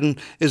 Paul Sladden,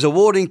 is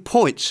awarding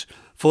points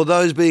for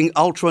those being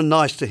ultra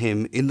nice to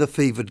him in the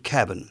fevered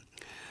cabin.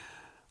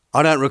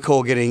 I don't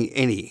recall getting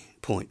any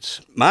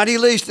points. Marty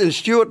Least and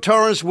Stuart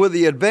Torrance were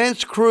the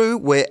advance crew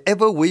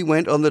wherever we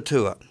went on the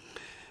tour.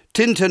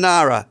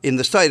 Tintinara in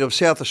the state of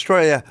South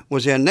Australia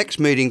was our next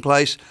meeting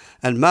place,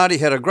 and Marty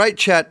had a great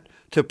chat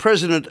to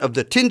President of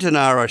the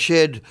Tintinara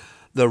Shed,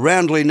 the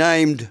roundly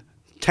named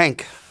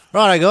Tank.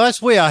 Righto,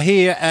 guys, we are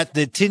here at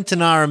the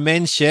Tintinara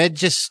Men's Shed,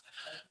 just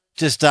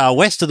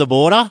west of the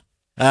border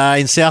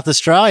in South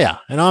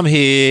Australia, and I'm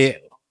here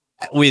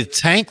with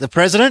Tank, the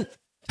President.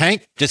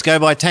 Tank, just go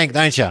by Tank,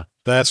 don't you?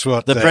 That's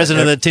what the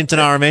president of the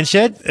Tintinara Men's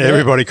Shed.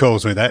 Everybody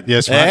calls me that.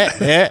 Yes, mate.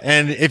 Yeah.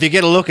 And if you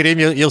get a look at him,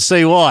 you'll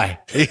see why.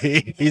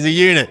 He's a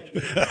unit.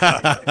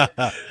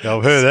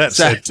 I've heard that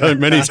said too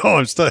many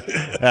times too.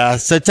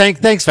 So, Tank,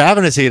 thanks for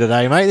having us here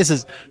today, mate. This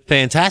is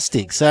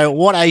fantastic. So,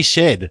 what a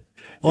shed!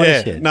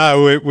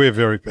 No, we're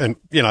very, and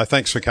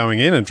thanks for coming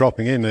in and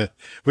dropping in. We're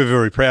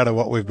very proud of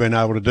what we've been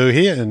able to do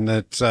here, and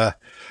it's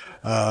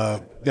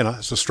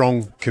it's a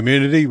strong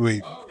community.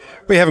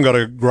 We haven't got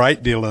a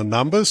great deal of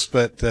numbers,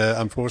 but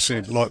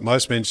unfortunately, like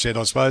most men's shed,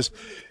 I suppose,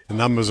 the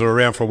numbers are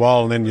around for a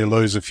while and then you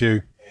lose a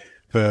few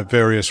for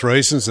various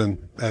reasons.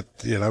 And,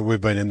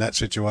 we've been in that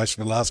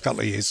situation for the last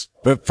couple of years.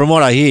 But from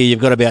what I hear, you've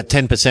got about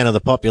 10% of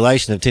the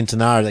population of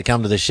Tintinara that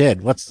come to the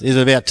shed. Is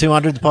it about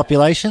 200 the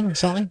population or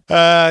something?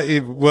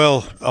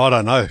 Well, I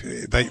don't know.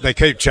 They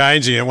keep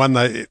changing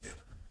it.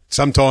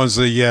 Sometimes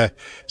the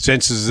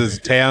census of the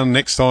town,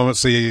 next time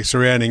it's the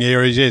surrounding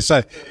areas. Yeah,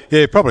 so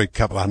probably a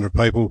couple of hundred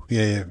people.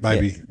 Yeah,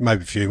 maybe a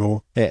few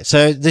more. Yeah.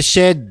 So the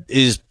shed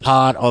is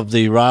part of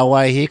the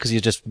railway here because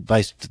you're just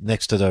based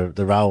next to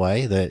the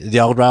railway, the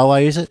old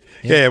railway, is it?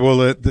 Yeah.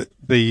 Well,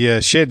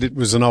 the shed, it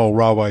was an old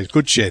railway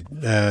good shed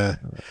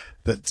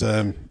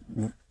that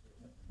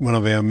one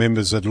of our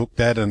members had looked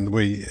at, and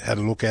we had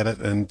a look at it,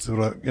 and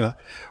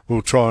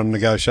we'll try and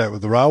negotiate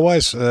with the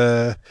railways.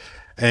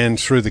 And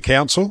through the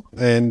council,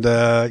 and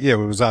we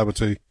was able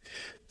to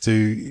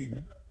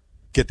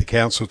get the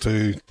council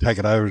to take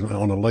it over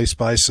on a lease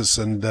basis,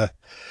 and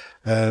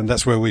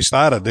that's where we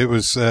started. It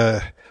was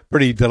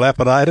pretty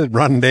dilapidated,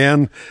 run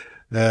down,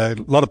 A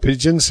lot of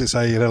pigeons. They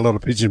say you had a lot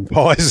of pigeon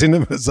pies in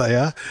them, as they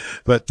are.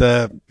 But,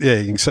 you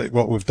can see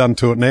what we've done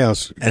to it now.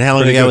 And how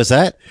long ago was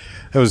that?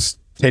 It was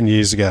 10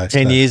 years ago.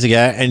 10 years ago.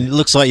 And it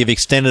looks like you've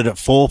extended it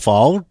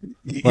fourfold.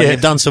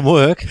 You've done some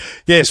work.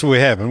 Yes, we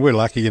have. And we're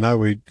lucky,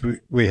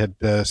 we had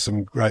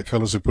some great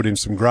fellows who put in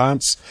some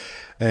grants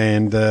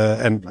and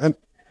the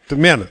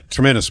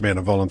tremendous amount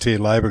of volunteer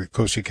labour. Of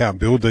course, you can't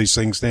build these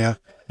things now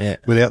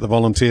without the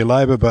volunteer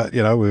labour, but,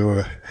 we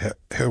were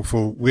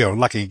helpful. We were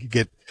lucky to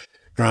get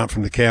grant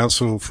from the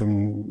council,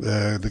 from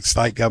the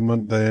state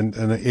government,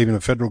 and even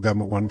a federal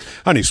government one.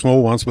 Only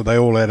small ones, but they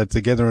all added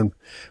together, and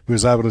we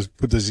was able to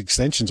put those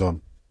extensions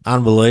on.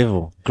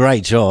 Unbelievable.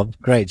 Great job.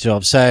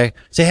 So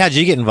how did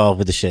you get involved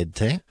with the shed,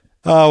 Tim?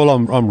 Oh,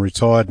 well, I'm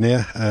retired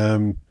now.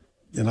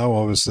 I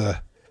was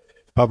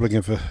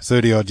publican for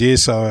 30 odd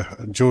years, so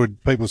I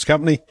enjoyed people's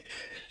company.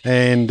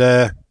 And,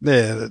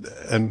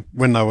 and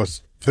when they were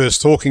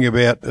first talking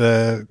about,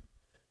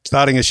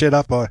 starting a shed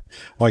up,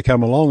 I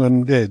come along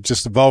and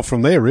just evolved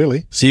from there,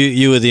 really. So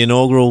you were the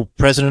inaugural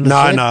president of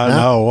the shed? No,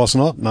 I was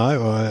not.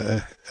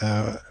 No,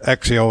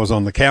 actually, I was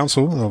on the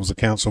council. I was a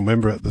council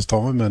member at this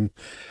time, and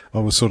I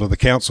was sort of the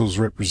council's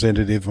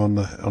representative on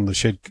the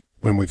shed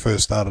when we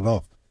first started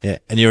off. Yeah,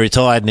 and you're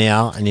retired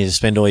now, and you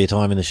spend all your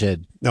time in the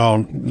shed.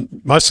 No,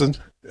 most of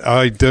them.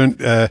 I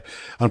don't.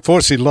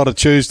 Unfortunately, a lot of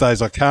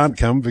Tuesdays I can't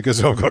come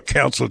because I've got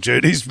council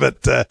duties.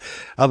 But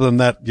other than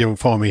that, you'll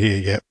find me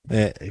here.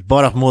 Yeah,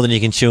 bite off more than you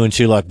can chew and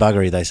chew like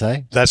buggery, they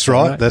say. That's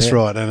right. That's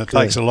right. And it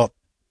takes a lot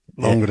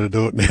longer to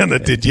do it now than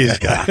it did years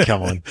ago.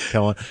 Come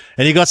on.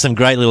 And you got some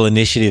great little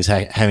initiatives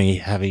happening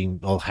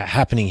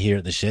here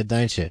at the shed,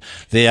 don't you?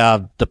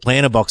 The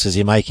planter boxes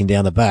you're making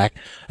down the back.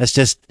 It's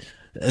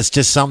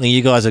just something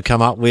you guys have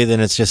come up with,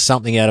 and it's just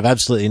something out of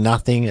absolutely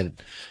nothing, and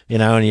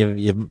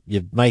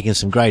you're making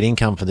some great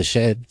income for the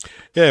shed.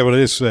 Yeah, well,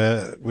 it is.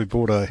 We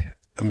bought a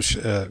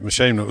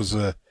machine that was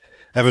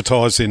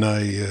advertised in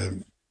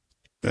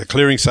a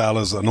clearing sale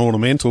as an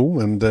ornamental,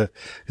 and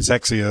it's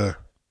actually a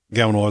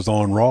galvanised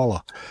iron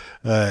roller,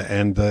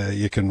 and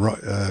you can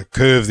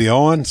curve the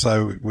iron.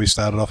 So we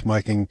started off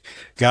making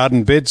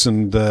garden beds,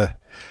 and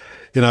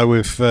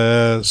we've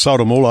sold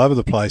them all over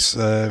the place.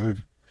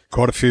 We've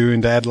quite a few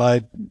into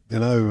Adelaide,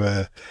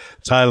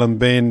 Tailem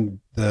Bend,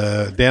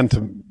 down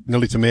to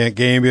nearly to Mount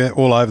Gambier,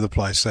 all over the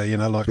place.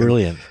 So,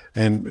 brilliant.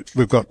 And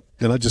we've got,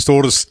 just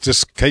orders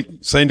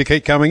seem to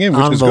keep coming in,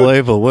 which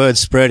unbelievable. Is good. Word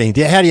spreading.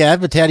 How do you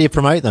advertise? How do you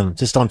promote them?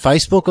 Just on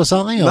Facebook or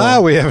something? Or?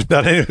 No, we haven't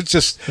done it. It's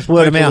just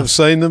word of mouth. Have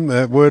seen them,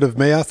 word of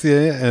mouth,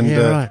 And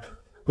right.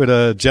 We had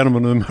a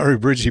gentleman in Murray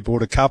Bridge, he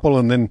bought a couple,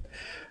 and then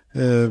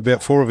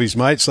about 4 of his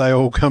mates, they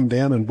all come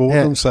down and bought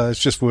them. So it's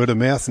just word of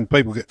mouth, and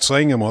people get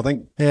seeing them, I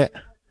think. Yeah.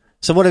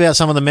 So what about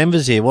some of the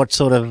members here? Where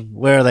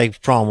are they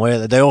from?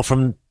 Are they all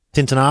from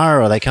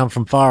Tintinara, or they come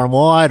from far and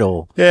wide,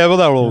 or? Yeah, well,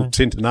 they're all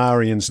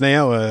Tintinarians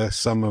now.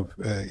 Some have,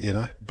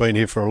 been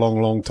here for a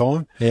long, long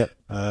time. Yeah.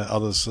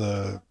 Others,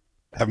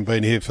 haven't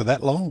been here for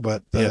that long,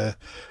 but,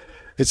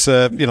 it's,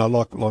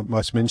 like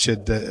most men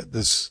said,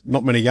 there's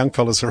not many young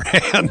fellas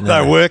around.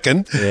 They're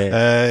working,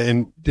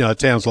 in,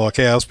 towns like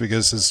ours,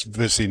 because there's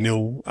virtually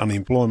nil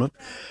unemployment.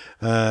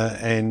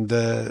 And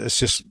it's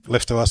just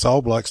left to us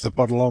old blokes to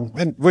pod along,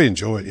 and we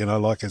enjoy it,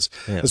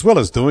 as well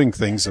as doing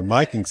things and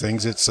making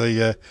things. It's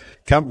a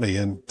company,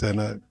 and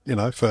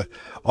I've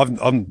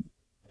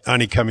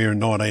only come here in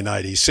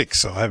 1986,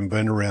 so I haven't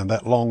been around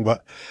that long,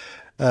 but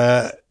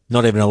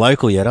not even a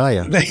local yet, are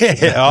you?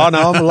 Yeah, I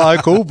know I'm a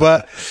local,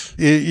 but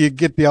you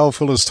get the old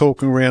fellas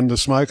talking around the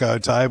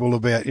smoko table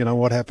about,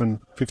 what happened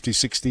 50,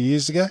 60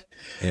 years ago.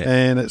 Yeah.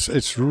 And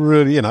it's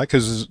really,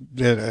 because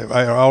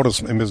our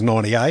oldest member's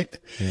 98,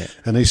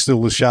 and he's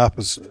still as sharp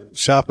as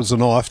a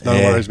knife.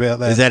 Don't worry about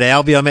that. Is that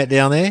Albie I met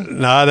down there?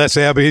 No, that's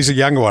Albie. He's a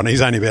younger one.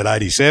 He's only about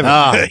 87.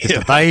 Oh, he's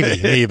a baby.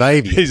 He's a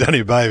baby. He's only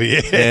a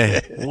baby, yeah.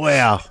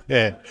 Wow.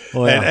 Yeah.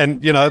 Wow.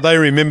 And they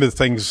remember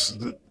things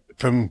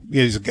from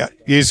years ago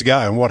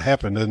and what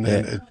happened, and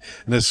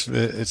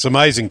it's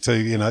amazing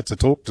to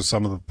talk to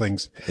some of the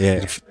things,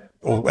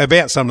 or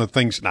about some of the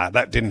things. No,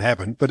 that didn't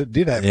happen, but it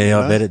did happen. Yeah,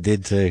 I bet it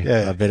did too.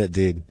 Yeah, I bet it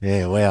did.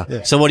 Yeah, wow.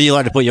 Yeah. So, what do you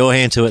like to put your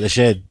hand to at the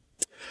shed?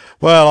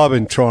 Well, I've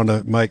been trying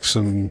to make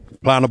some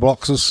planter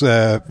boxes,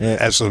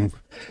 as some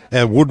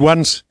wood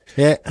ones.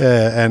 Yeah,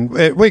 and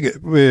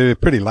we're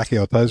pretty lucky,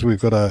 I suppose.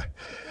 We've got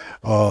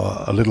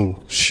a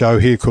little show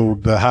here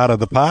called the Heart of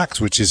the Parks,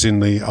 which is in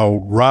the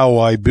old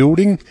railway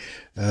building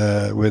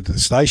where the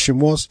station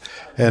was,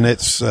 and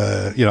it's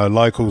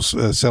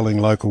locals selling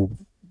local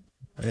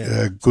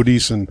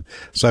goodies, and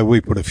so we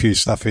put a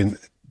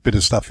bit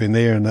of stuff in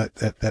there, and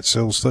that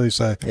sells too.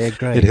 So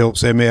great. It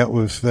helps them out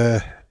with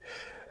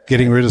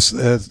getting rid of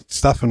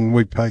stuff, and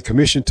we pay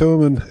commission to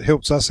them, and it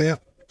helps us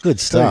out.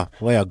 Good stuff.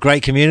 Wow,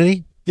 great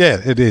community.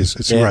 Yeah, it is.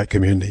 It's a great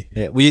community.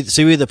 Yeah. Were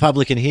you the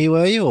publican here,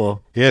 were you?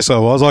 Or? Yes, I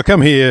was. I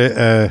come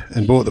here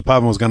and bought the pub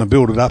and was going to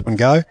build it up and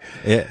go.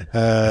 Yeah.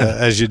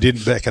 As you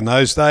did back in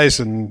those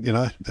days. And,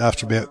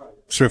 after about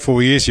 3 or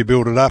 4 years, you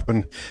build it up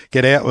and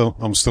get out. Well,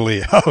 I'm still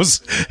here.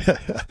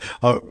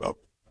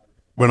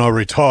 When I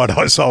retired,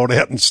 I sold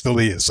out and still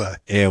here. So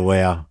yeah,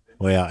 wow.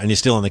 Wow, and you're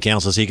still on the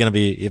council, so you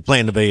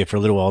plan to be here for a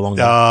little while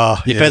longer.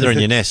 You're yeah. feathering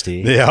your nest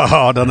here. Yeah,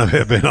 I don't know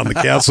about being on the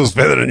council's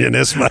feathering your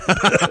nest, mate.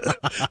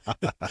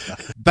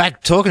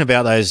 Back talking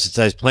about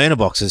those planter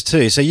boxes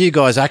too. So you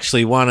guys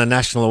actually won a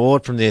national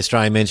award from the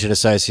Australian Men's Shed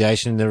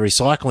Association in the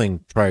recycling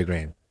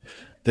program.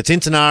 The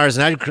Tintinara is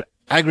an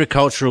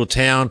agricultural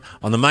town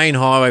on the main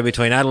highway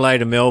between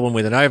Adelaide and Melbourne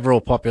with an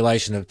overall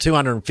population of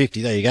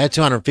 250. There you go,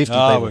 250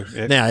 people.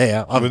 Yeah. Now,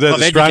 yeah,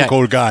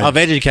 I've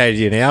educated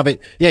you now, but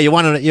yeah, you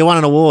won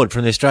an award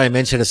from the Australian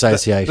Men's Shed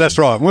Association. That's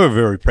right. We're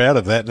very proud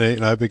of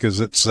that, because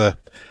it's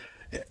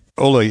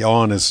all the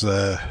iron is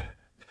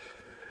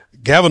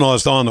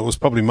galvanised iron that was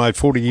probably made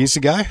 40 years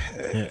ago,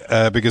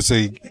 because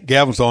the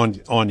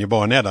galvanised iron you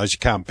buy nowadays you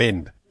can't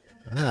bend,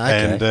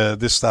 and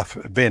this stuff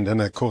bend, and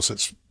of course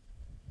it's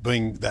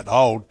being that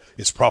old,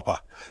 it's proper,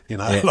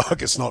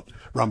 like it's not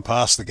run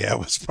past the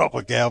gal, it's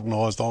proper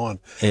galvanised iron,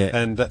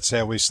 and that's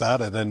how we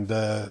started. And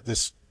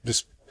this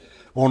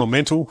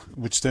ornamental,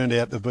 which turned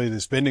out to be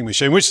this bending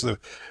machine, which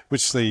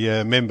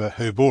the member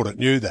who bought it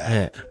knew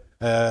that.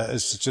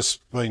 It's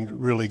just been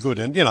really good,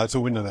 and to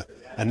win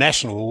a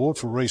national award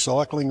for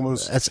recycling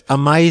was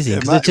amazing.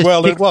 It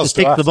was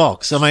tick the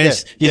box. I mean,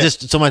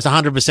 it's almost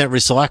 100%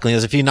 recycling.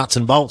 There's a few nuts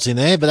and bolts in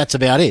there, but that's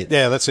about it.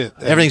 Yeah, that's it.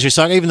 Everything's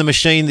recycled. Even the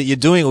machine that you're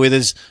doing it with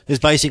is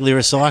basically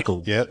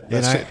recycled. Yeah,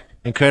 that's it.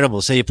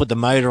 Incredible. So you put the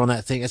motor on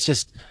that thing. It's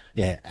just,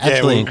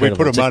 absolutely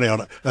incredible. We put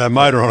a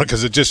motor on it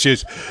because it just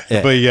used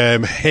to be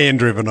hand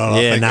driven on.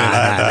 Yeah,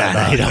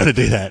 no, you don't want to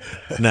do that.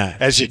 No.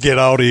 As you get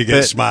older, you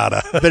get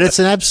smarter. But it's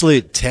an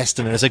absolute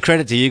testament. It's a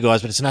credit to you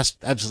guys, but it's an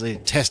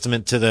absolute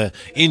testament to the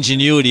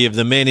ingenuity of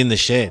the men in the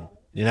shed.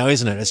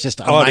 Isn't it? It's just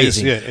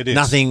amazing. It is.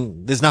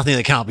 There's nothing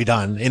that can't be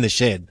done in the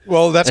shed.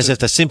 Well, it's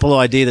just a simple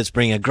idea that's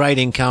bringing a great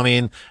income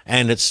in,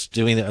 and it's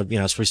doing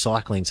it's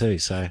recycling too.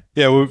 So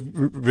yeah, we're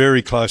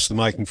very close to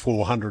making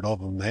 400 of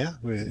them now.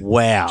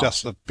 Wow,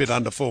 just a bit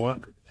under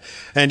 400.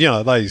 And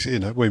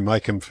we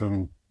make them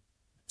from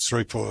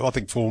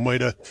 4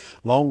 metre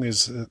long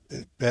is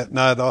about.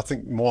 No, I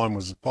think mine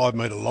was 5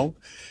 metre long.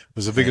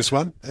 Was the biggest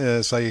one.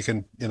 So you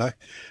can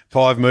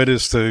 5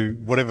 metres to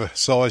whatever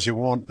size you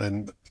want,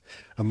 and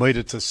a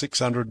metre to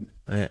 600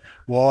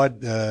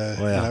 wide.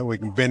 We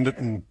can bend it,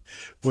 and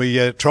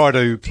we try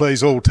to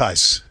please all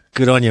tastes.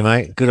 Good on you,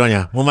 mate. Good on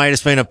you. Well, mate,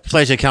 it's been a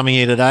pleasure coming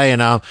here today,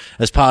 and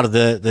as part of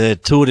the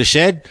Tour de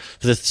Shed,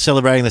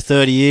 celebrating the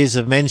 30 years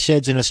of men's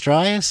sheds in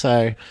Australia.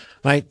 So,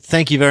 mate,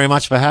 thank you very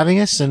much for having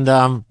us, and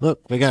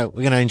look, we're going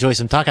to enjoy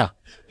some tucker.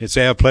 It's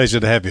our pleasure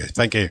to have you.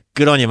 Thank you.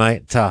 Good on you,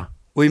 mate. Ta.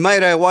 We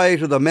made our way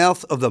to the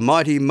mouth of the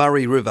mighty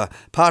Murray River,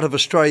 part of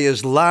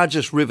Australia's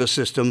largest river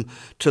system,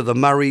 to the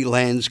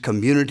Murraylands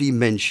Community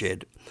Men's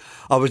Shed.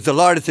 I was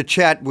delighted to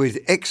chat with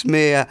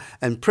ex-mayor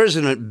and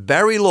President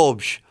Barry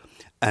Golding,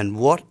 and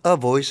what a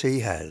voice he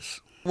has.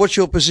 What's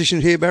your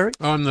position here, Barry?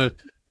 I'm the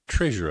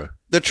treasurer.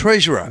 The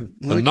treasurer.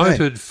 The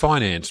noted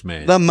finance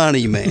man. The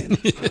money man.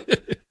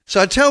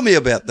 So tell me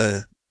about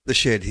the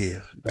shed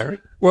here, Barry.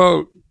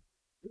 Well,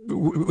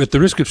 with the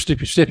risk of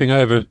stepping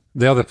over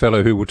the other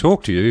fellow who will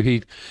talk to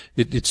you,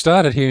 it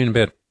started here in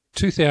about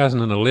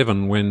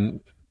 2011 when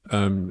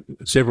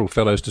several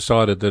fellows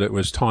decided that it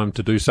was time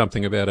to do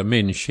something about a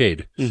men's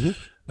shed.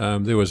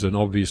 Mm-hmm. There was an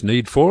obvious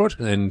need for it,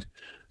 and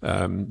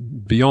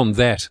beyond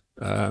that,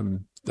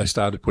 they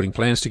started putting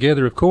plans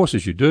together, of course,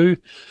 as you do,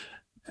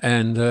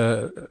 and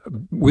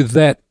with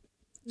that,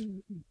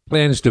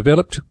 plans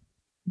developed.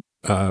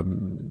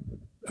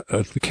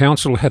 The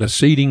council had a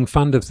seeding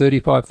fund of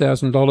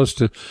 $35,000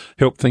 to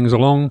help things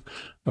along.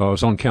 I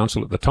was on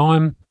council at the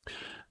time,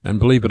 and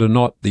believe it or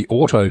not, the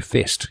Auto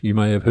Fest, you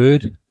may have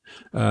heard,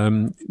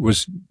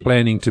 was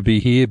planning to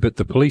be here, but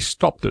the police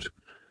stopped it.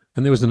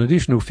 And there was an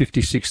additional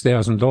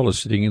 $56,000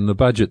 sitting in the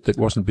budget that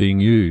wasn't being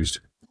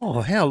used.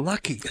 Oh, how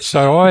lucky.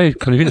 So I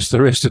convinced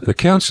the rest of the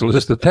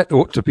councillors that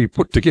ought to be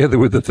put together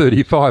with the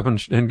 35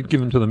 and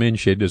given to the men's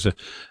shed as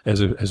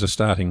a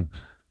starting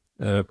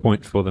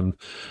point for them.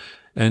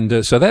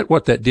 And so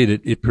what that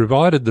did, it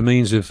provided the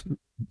means of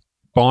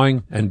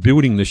buying and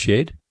building the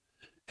shed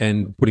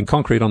and putting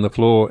concrete on the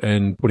floor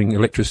and putting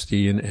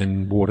electricity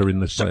and water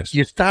in the place.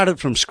 You started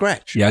from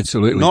scratch. Yeah,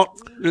 absolutely.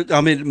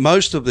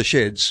 Most of the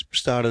sheds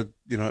started,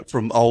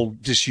 from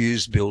old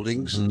disused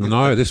buildings.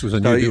 No, this was a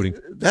new building.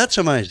 That's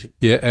amazing.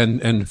 Yeah,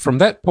 and from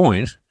that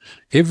point,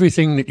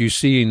 everything that you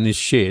see in this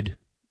shed,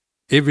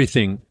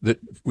 everything that,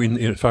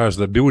 as far as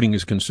the building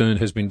is concerned,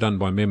 has been done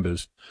by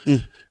members.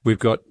 Mm.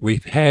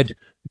 We've had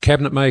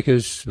cabinet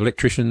makers,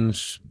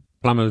 electricians,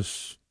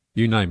 plumbers,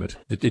 you name it.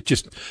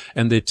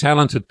 And they're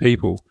talented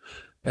people.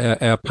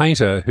 Our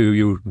painter, who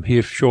you'll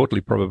hear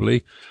shortly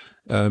probably,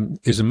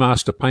 is a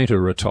master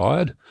painter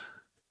retired,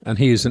 and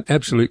he is an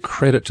absolute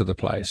credit to the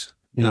place.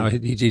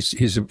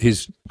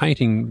 His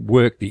painting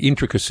work, the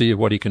intricacy of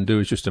what he can do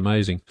is just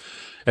amazing,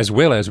 as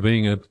well as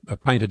being a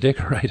painter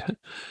decorator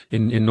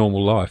in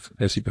normal life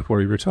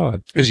before he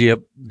retired. Is he a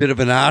bit of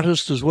an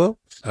artist as well?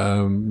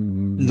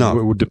 No.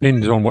 It would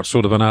depend on what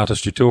sort of an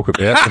artist you talk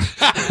about.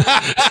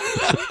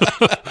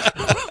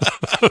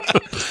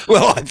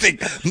 Well, I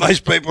think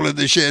most people in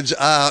the sheds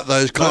are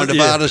those kind of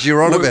artists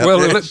you're on about. Well,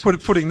 yes.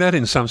 putting that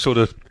in some sort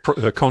of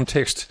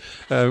context,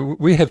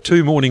 we have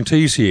 2 morning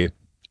teas here.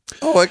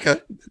 Oh,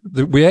 okay.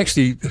 We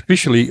actually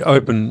officially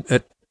open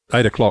at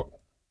 8 o'clock,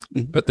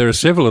 but there are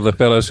several of the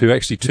fellows who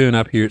actually turn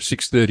up here at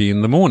 6:30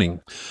 in the morning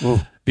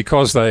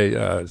because they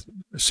are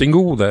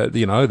single.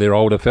 They're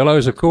older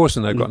fellows, of course,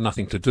 and they've got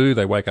nothing to do.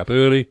 They wake up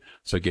early,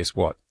 so guess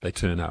what? They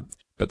turn up.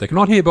 But they're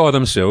not here by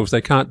themselves.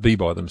 They can't be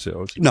by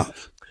themselves. No.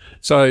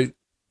 So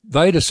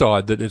they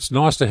decide that it's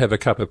nice to have a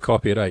cup of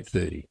coffee at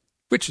 8:30,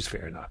 which is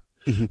fair enough.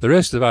 The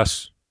rest of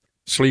us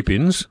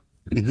sleep-ins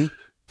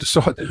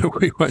decide that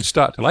we won't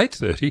start till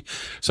 8:30,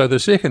 so the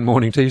second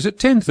morning tea is at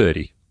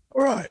 10:30.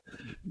 All right.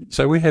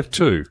 So we have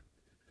 2.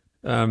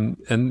 And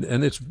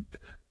it's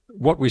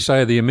what we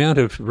say, the amount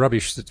of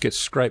rubbish that gets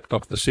scraped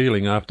off the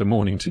ceiling after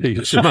morning tea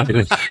is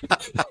amazing.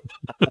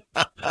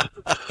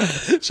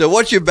 So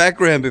what's your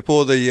background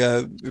before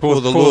the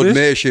Lord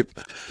Mayorship?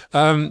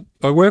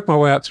 I worked my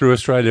way up through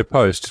Australia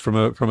Post from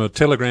a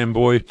telegram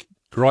boy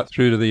right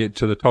through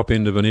to the top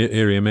end of an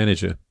area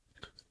manager.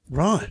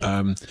 Right.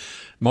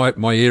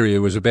 My area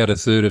was about a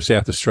third of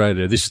South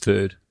Australia, this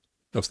third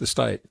of the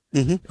state,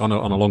 on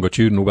a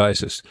longitudinal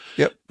basis.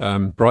 Yep.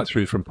 Right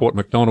through from Port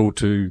Macdonald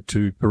to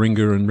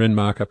Paringa and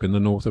Renmark up in the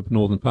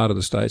northern part of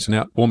the states and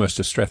out almost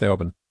to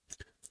Strathalbyn.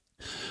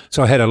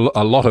 So I had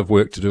a lot of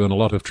work to do and a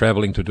lot of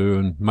travelling to do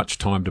and much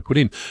time to put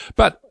in.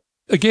 But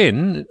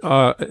again,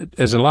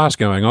 as a last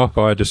going off,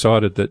 I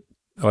decided that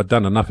I'd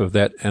done enough of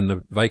that and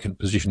the vacant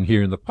position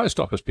here in the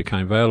post office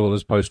became available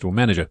as postal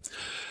manager.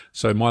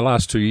 So my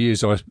last 2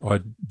 years, I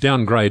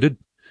downgraded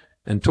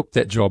and took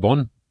that job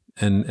on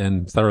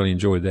and thoroughly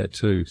enjoyed that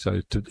too.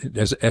 So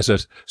as a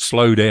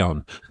slow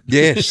down.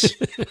 Yes.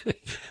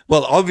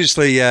 Well,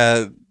 obviously,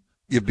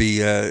 you'd be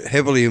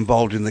heavily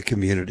involved in the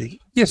community.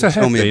 Yes, I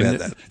have been. Tell me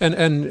about that.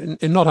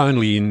 And not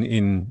only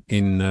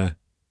in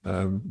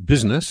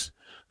business,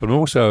 but I'm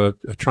also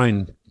a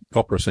trained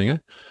opera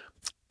singer.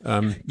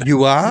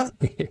 You are?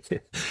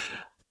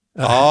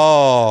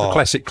 A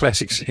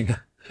classic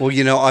singer.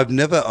 Well, I've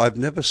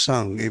never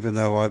sung, even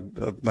though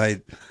I've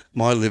made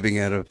my living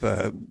out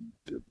of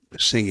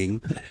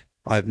singing.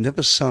 I've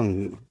never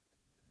sung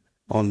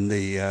on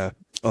the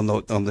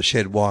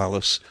Shed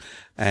Wireless,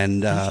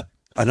 and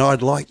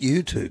I'd like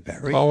you to,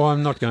 Barry. Oh,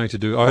 I'm not going to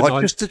do.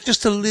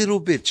 Just a little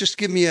bit. Just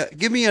give me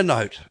a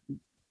note.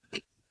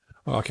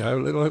 Okay,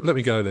 let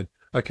me go then.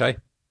 Okay.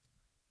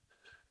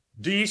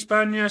 Di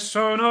Spagna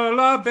sono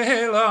la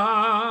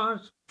bella,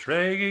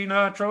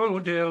 tregina trovo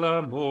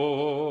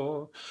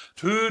dell'amor.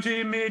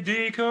 Tutti mi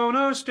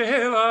dicono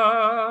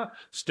stella,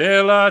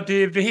 stella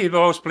di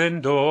vivo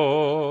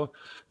splendor.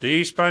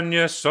 Di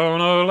Spagna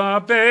sono la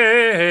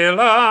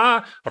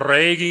bella,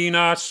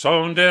 regina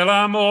son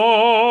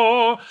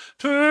dell'amor.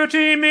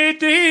 Tutti mi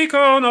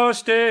dicono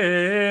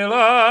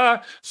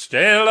stella,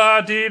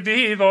 stella di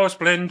vivo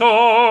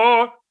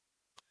splendor.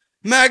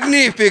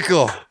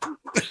 Magnifico.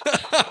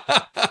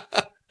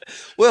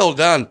 Well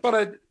done.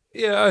 But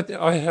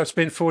I have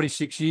spent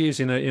 46 years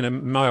in a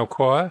male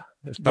choir,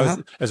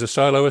 as a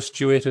soloist,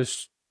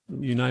 duettist,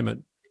 you name it.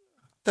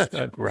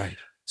 That's great.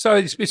 So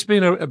it's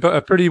been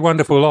a pretty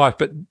wonderful life.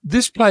 But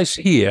this place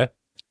here,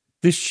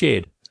 this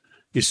shed,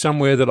 is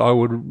somewhere that I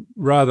would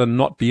rather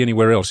not be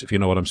anywhere else, if you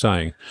know what I'm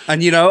saying.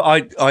 And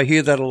I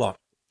hear that a lot.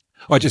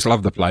 I just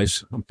love the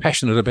place. I'm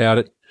passionate about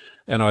it,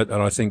 and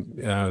I think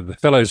the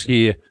fellows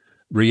here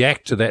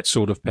react to that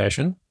sort of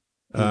passion.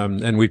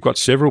 And we've got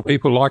several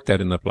people like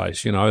that in the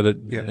place,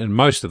 and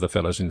most of the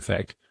fellows, in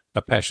fact,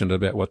 are passionate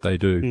about what they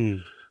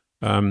do.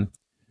 And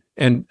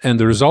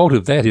the result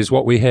of that is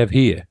what we have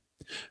here.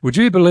 Would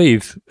you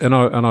believe, and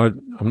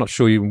I'm not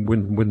sure you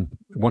would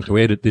want to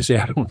edit this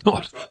out or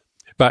not,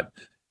 but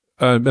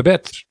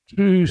about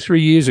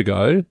 2-3 years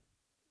ago,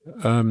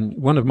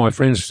 one of my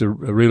friends is a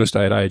real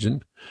estate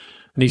agent,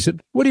 and he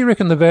said, "What do you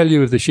reckon the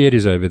value of the shed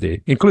is over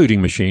there,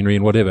 including machinery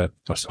and whatever?"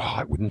 I said,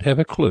 "I wouldn't have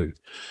a clue."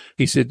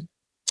 He said,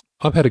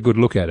 "I've had a good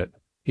look at it."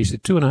 He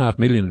said, $2.5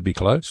 million would be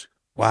close.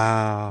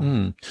 Wow.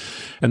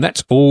 And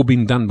that's all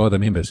been done by the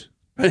members.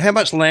 And how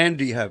much land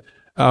do you have?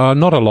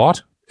 Not a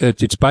lot.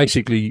 It's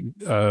basically...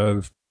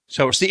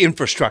 so it's the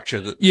infrastructure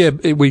that... Yeah,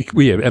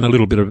 and a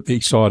little bit of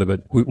each side of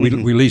it.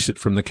 We lease it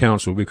from the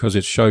council because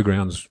it's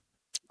showgrounds.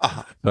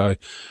 So,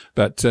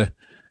 but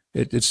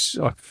it's...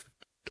 I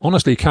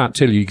honestly can't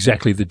tell you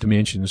exactly the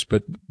dimensions,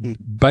 but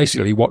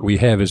basically what we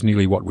have is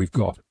nearly what we've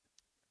got.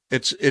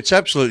 It's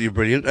absolutely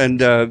brilliant.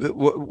 And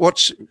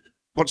what's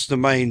the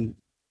main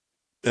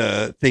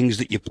things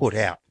that you put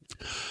out?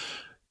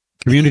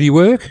 Community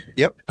work.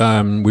 Yep.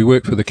 We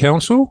work for the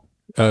council.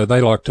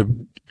 They like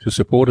to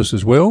support us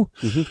as well.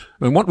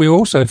 And what we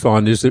also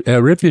find is that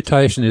our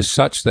reputation is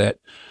such that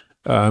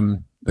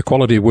the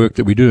quality of work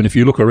that we do, and if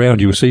you look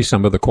around, you will see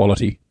some of the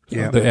quality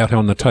out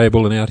on the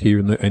table and out here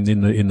in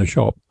the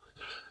shop.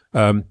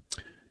 Some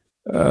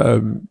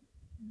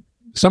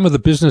of the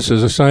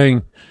businesses are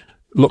saying,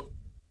 "Look,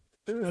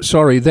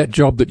 sorry, that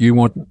job that you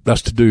want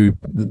us to do,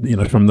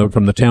 from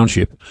the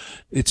township,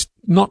 it's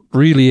not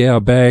really our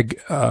bag.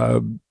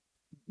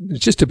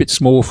 it's just a bit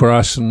small for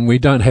us and we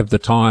don't have the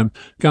time.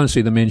 Go and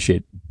see the men's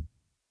shed.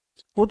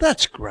 Well,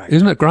 that's great.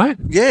 Isn't it great?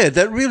 Yeah,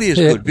 that really is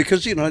good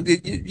because, you want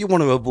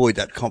to avoid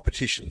that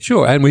competition.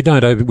 Sure, and we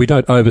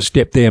don't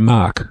overstep their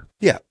mark.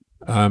 Yeah.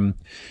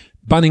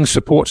 Bunnings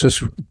supports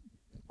us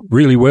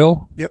really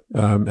well. Yep.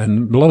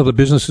 And a lot of the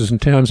businesses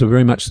and towns are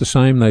very much the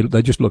same.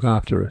 They just look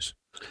after us.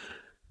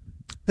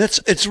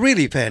 It's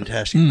really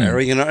fantastic,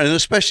 Barry, and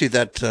especially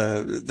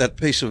that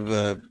piece of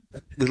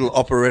little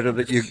operetta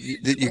that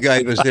you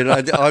gave us.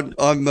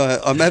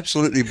 I'm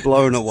absolutely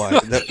blown away.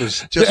 That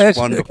was just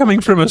wonderful.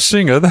 Coming from a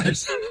singer,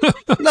 that's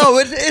no,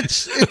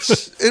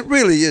 it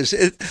really is.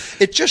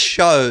 It just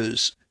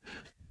shows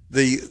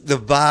the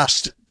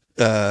vast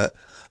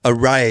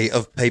array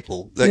of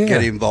people that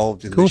get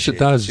involved in. Of course, this it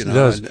does. It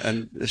does,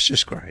 and it's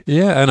just great.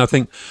 Yeah, and I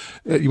think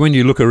when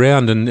you look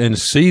around and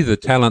see the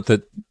talent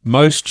that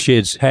most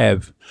sheds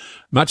have,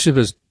 much of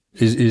it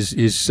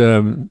is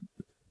not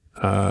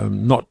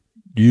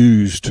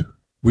used.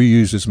 We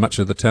use as much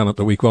of the talent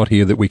that we've got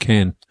here that we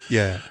can.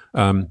 Yeah.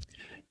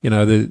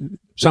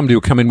 Somebody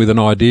will come in with an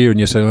idea and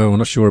you say, "Oh, I'm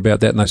not sure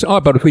about that," and they say, "Oh,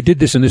 but if we did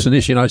this and this and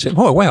this," I say,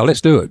 "Oh, wow,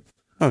 let's do it."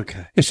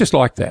 Okay. It's just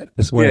like that.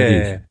 That's the way it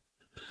is.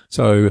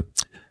 So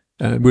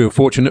we were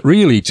fortunate,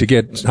 really, to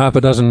get half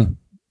a dozen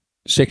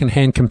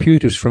second-hand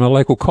computers from a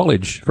local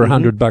college for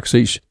 $100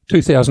 each,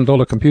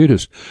 $2,000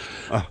 computers.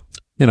 Oh.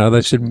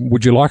 They said,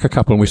 "Would you like a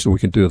couple?" And we said, "We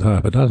can do with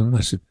half a dozen."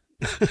 They said,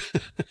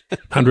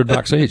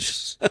 $100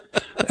 each,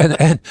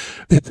 and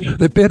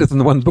they're better than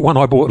the one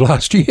I bought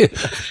last year.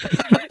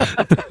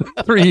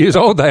 3 years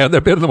old they are. They're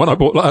better than the one I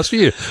bought last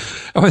year.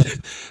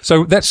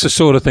 So that's the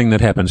sort of thing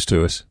that happens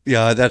to us.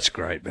 Yeah, that's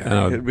great,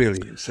 man. It really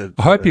is.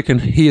 I hope you can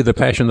hear the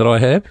passion that I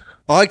have.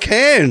 I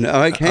can.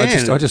 I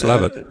just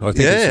love it. I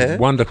think it's a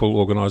wonderful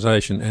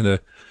organisation, and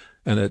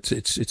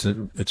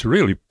it's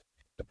really,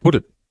 to put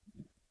it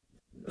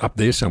up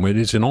there somewhere,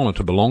 it's an honour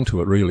to belong to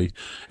it, really.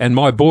 And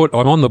my board,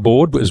 I'm on the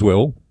board as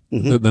well,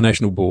 the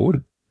national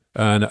board,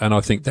 and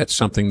I think that's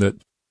something that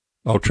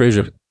I'll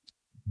treasure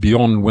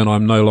beyond when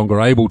I'm no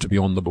longer able to be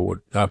on the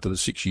board after the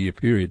 6-year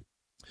period.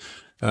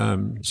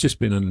 It's just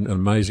been an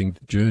amazing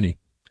journey.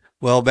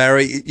 Well,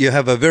 Barry, you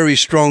have a very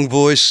strong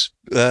voice.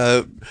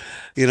 I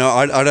don't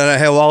know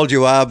how old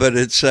you are, but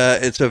it's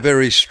a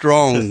very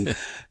strong,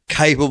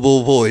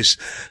 capable voice.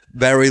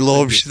 Barry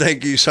Lorbs,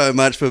 thank you so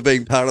much for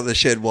being part of the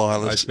Shed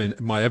Wireless. It's been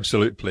my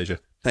absolute pleasure.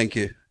 Thank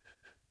you.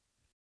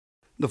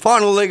 The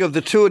final leg of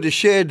the Tour de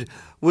Shed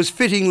was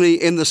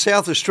fittingly in the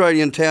South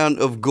Australian town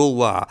of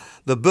Goolwa,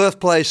 the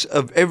birthplace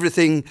of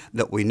everything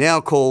that we now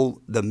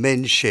call the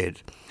men's shed.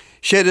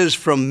 Shedders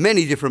from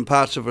many different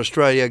parts of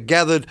Australia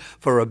gathered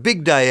for a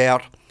big day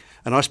out,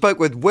 and I spoke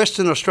with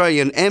Western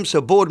Australian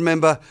AMSA board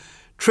member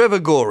Trevor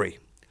Gorey.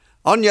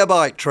 On your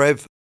bike,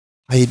 Trev.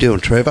 How you doing,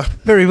 Trevor?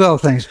 Very well,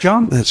 thanks,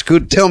 John. That's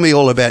good. Tell me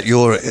all about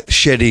your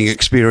shedding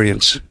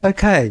experience.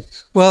 Okay.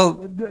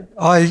 Well,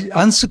 I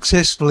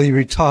unsuccessfully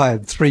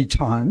retired 3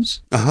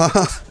 times.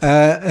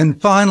 And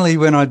finally,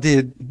 when I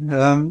did,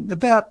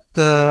 about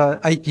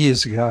 8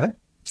 years ago,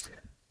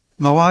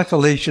 my wife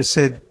Alicia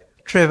said,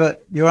 "Trevor,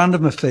 you're under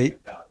my feet.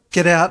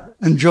 Get out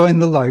and join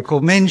the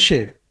local men's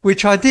shed,"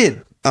 which I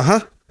did.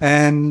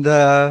 And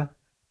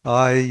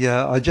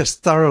I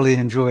just thoroughly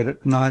enjoyed it,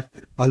 and I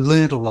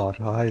learnt a lot.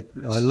 I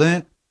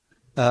learnt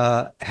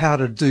how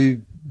to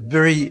do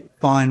very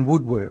fine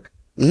woodwork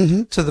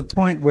to the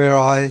point where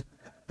I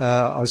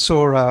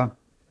saw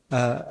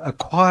a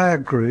choir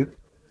group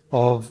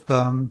of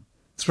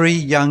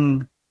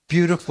 3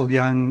 beautiful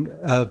young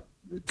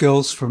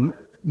girls from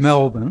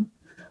Melbourne,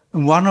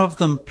 and one of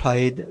them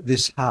played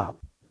this harp.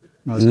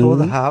 And I saw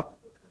the harp,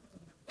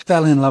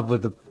 fell in love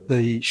with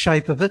the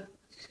shape of it,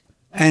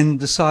 and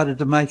decided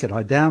to make it.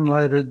 I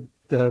downloaded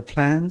the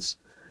plans,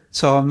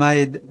 so I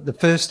made the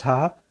first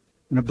harp,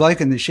 and a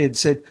bloke in the shed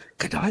said,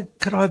 could I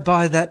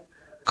buy that,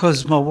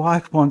 because my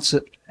wife wants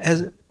it,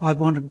 as I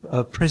want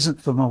a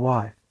present for my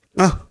wife.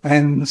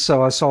 And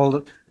so I sold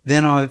it.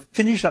 Then I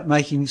finished up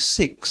making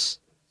 6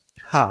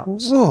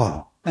 harps.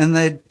 Whoa. And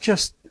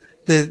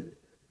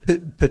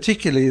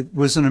particularly, it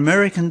was an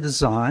American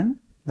design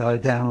that I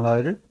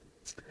downloaded,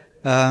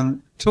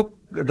 took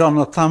it on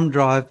a thumb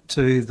drive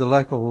to the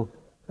local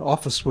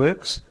office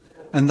works,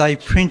 and they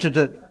printed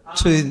it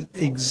to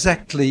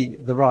exactly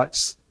the right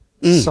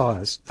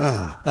size.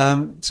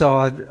 So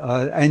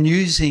and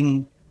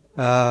using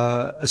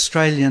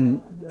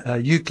Australian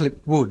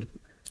eucalypt wood,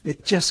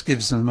 it just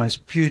gives them the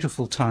most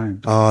beautiful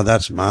tone. Oh,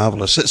 that's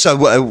marvellous. So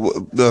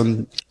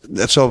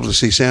that's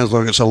obviously sounds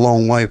like it's a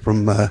long way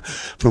from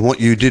what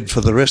you did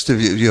for the rest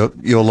of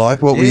your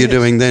life. What were you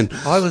doing then?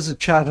 I was a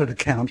chartered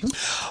accountant.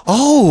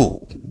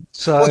 Oh,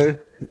 so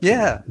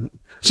yeah.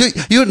 So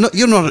you're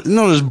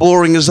not as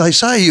boring as they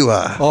say you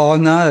are. Oh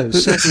no,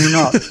 certainly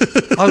not.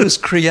 I was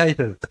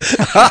creative.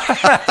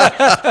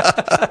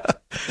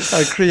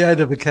 A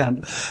creative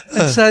accountant.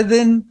 And so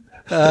then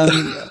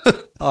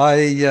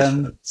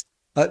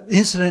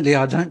incidentally,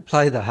 I don't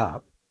play the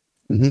harp.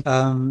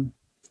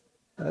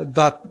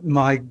 But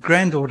my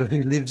granddaughter,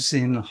 who lives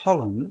in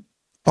Holland,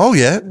 Oh,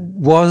 yeah.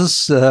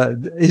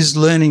 is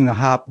learning the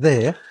harp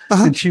there.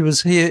 And she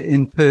was here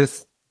in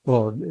Perth.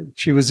 Well,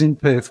 she was in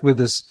Perth with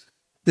us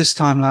this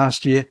time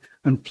last year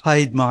and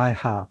played my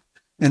harp.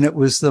 And it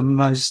was the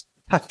most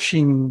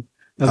touching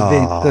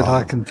event that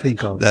I can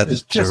think of.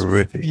 That's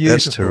terrific. Beautiful.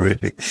 That's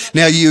terrific.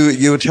 Now,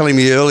 you were telling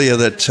me earlier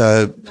that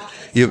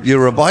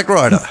you're a bike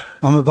rider.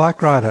 I'm a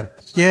bike rider.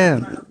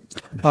 Yeah.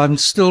 I'm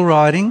still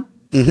riding.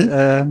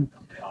 Mm-hmm.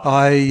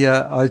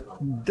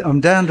 I'm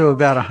down to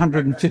about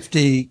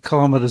 150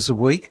 kilometres a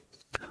week.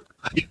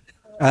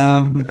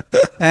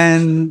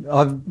 And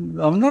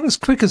I'm not as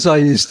quick as I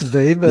used to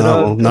be,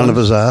 but none of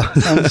us are.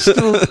 I'm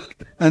still,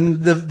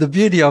 and the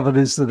beauty of it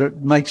is that it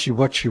makes you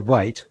watch your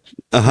weight,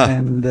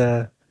 and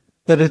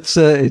but it's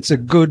a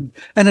good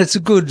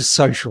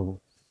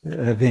social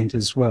event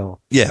as well.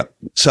 Yeah.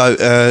 So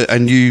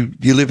and you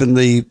live in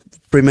the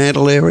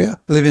Fremantle area?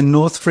 I live in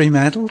North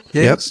Fremantle.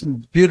 Yeah, It's a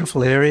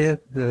beautiful area,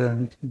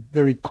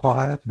 very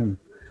quiet,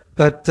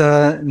 but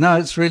no,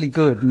 it's really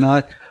good.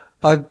 And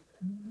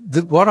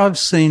what I've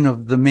seen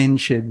of the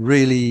Men's Shed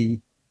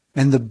really,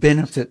 and the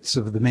benefits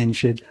of the Men's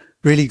Shed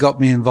really got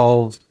me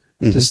involved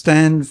to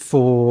stand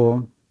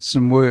for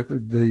some work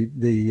with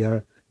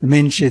the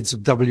Men's Sheds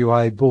of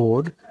WA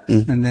board,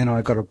 and then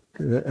I got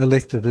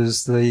elected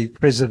as the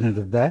president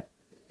of that,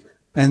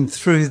 and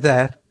through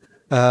that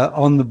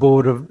on the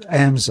board of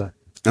AMSA.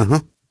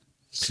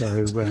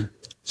 So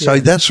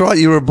that's right.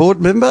 You're a board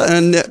member,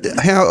 and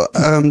how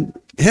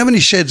many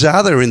sheds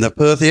are there in the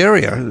Perth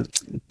area?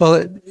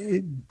 Well,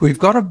 we've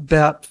got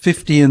about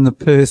 50 in the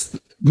Perth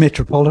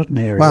metropolitan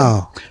area.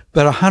 Wow.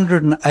 But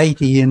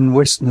 180 in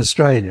Western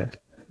Australia,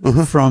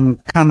 from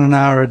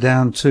Tintinara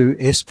down to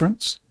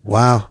Esperance.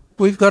 Wow.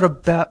 We've got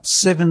about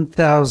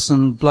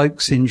 7,000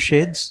 blokes in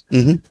sheds,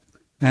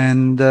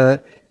 and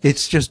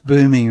it's just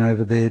booming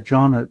over there,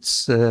 John.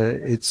 It's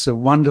a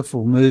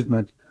wonderful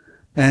movement.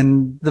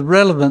 And the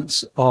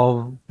relevance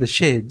of the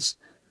sheds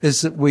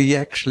is that we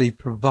actually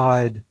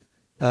provide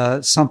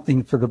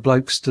something for the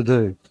blokes to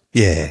do.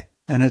 Yeah.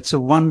 And it's a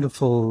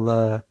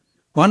wonderful,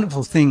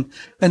 wonderful thing.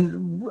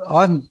 And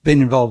I've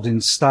been involved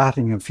in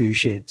starting a few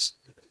sheds.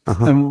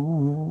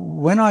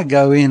 And when I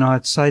go in,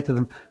 I'd say to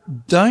them,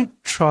 don't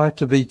try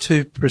to be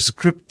too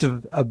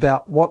prescriptive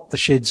about what the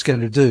shed's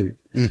going to do.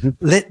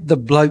 Let the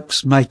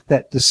blokes make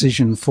that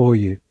decision for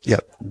you.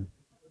 Yep.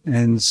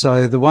 And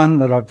so the one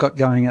that I've got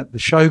going at the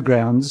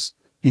showgrounds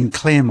in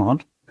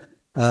Claremont,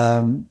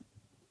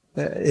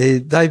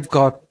 they've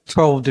got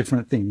 12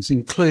 different things,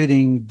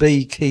 including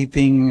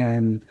beekeeping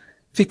and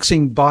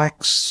fixing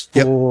bikes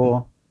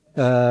for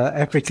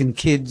African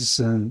kids,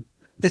 and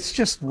it's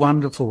just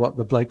wonderful what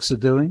the blokes are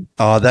doing.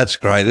 Oh, that's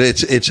great.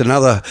 It's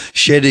another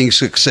shedding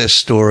success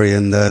story,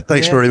 and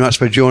thanks very much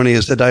for joining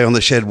us today on the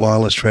Shed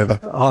Wireless, Trevor.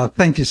 Oh,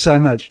 thank you so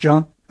much,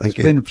 John. Thank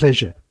you. It's been a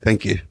pleasure.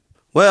 Thank you.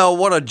 Well,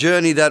 what a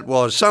journey that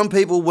was. Some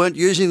people weren't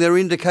using their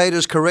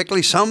indicators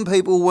correctly. Some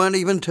people weren't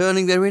even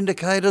turning their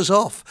indicators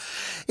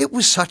off. It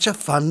was such a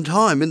fun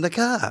time in the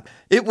car.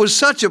 It was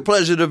such a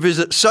pleasure to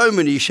visit so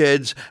many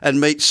sheds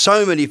and meet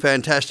so many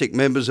fantastic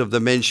members of the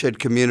Men's Shed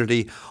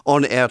community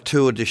on our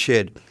tour de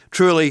shed.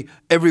 Truly,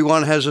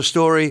 everyone has a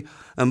story,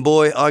 and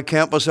boy, I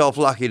count myself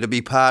lucky to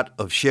be part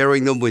of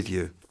sharing them with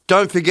you.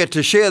 Don't forget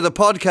to share the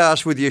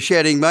podcast with your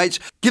shedding mates.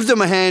 Give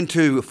them a hand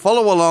to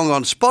follow along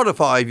on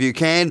Spotify if you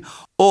can,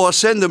 or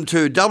send them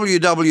to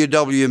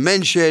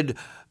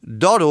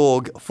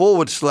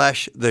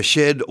www.menshed.org/The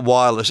Shed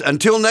Wireless.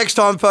 Until next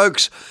time,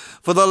 folks,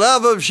 for the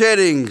love of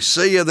shedding,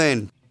 see you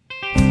then.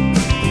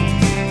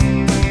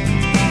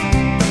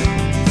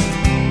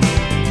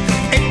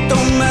 It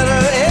don't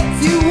matter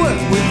if you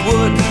work with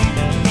wood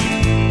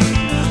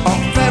or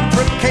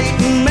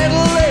fabricating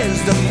metal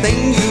is the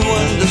thing you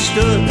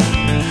understood.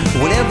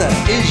 Whatever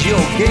is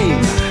your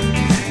game,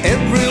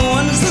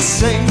 everyone's the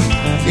same.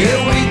 Yeah,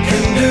 we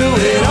can do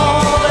it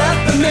all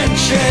at the Men's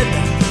Shed.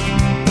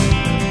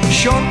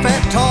 Short,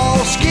 fat,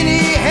 tall,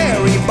 skinny,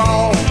 hairy,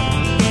 bald.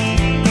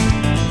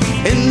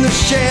 In the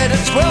shed,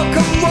 it's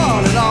welcome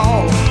one and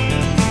all.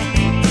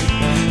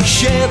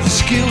 Share the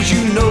skills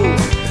you know,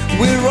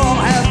 we're all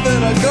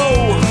having a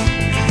go.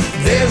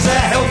 There's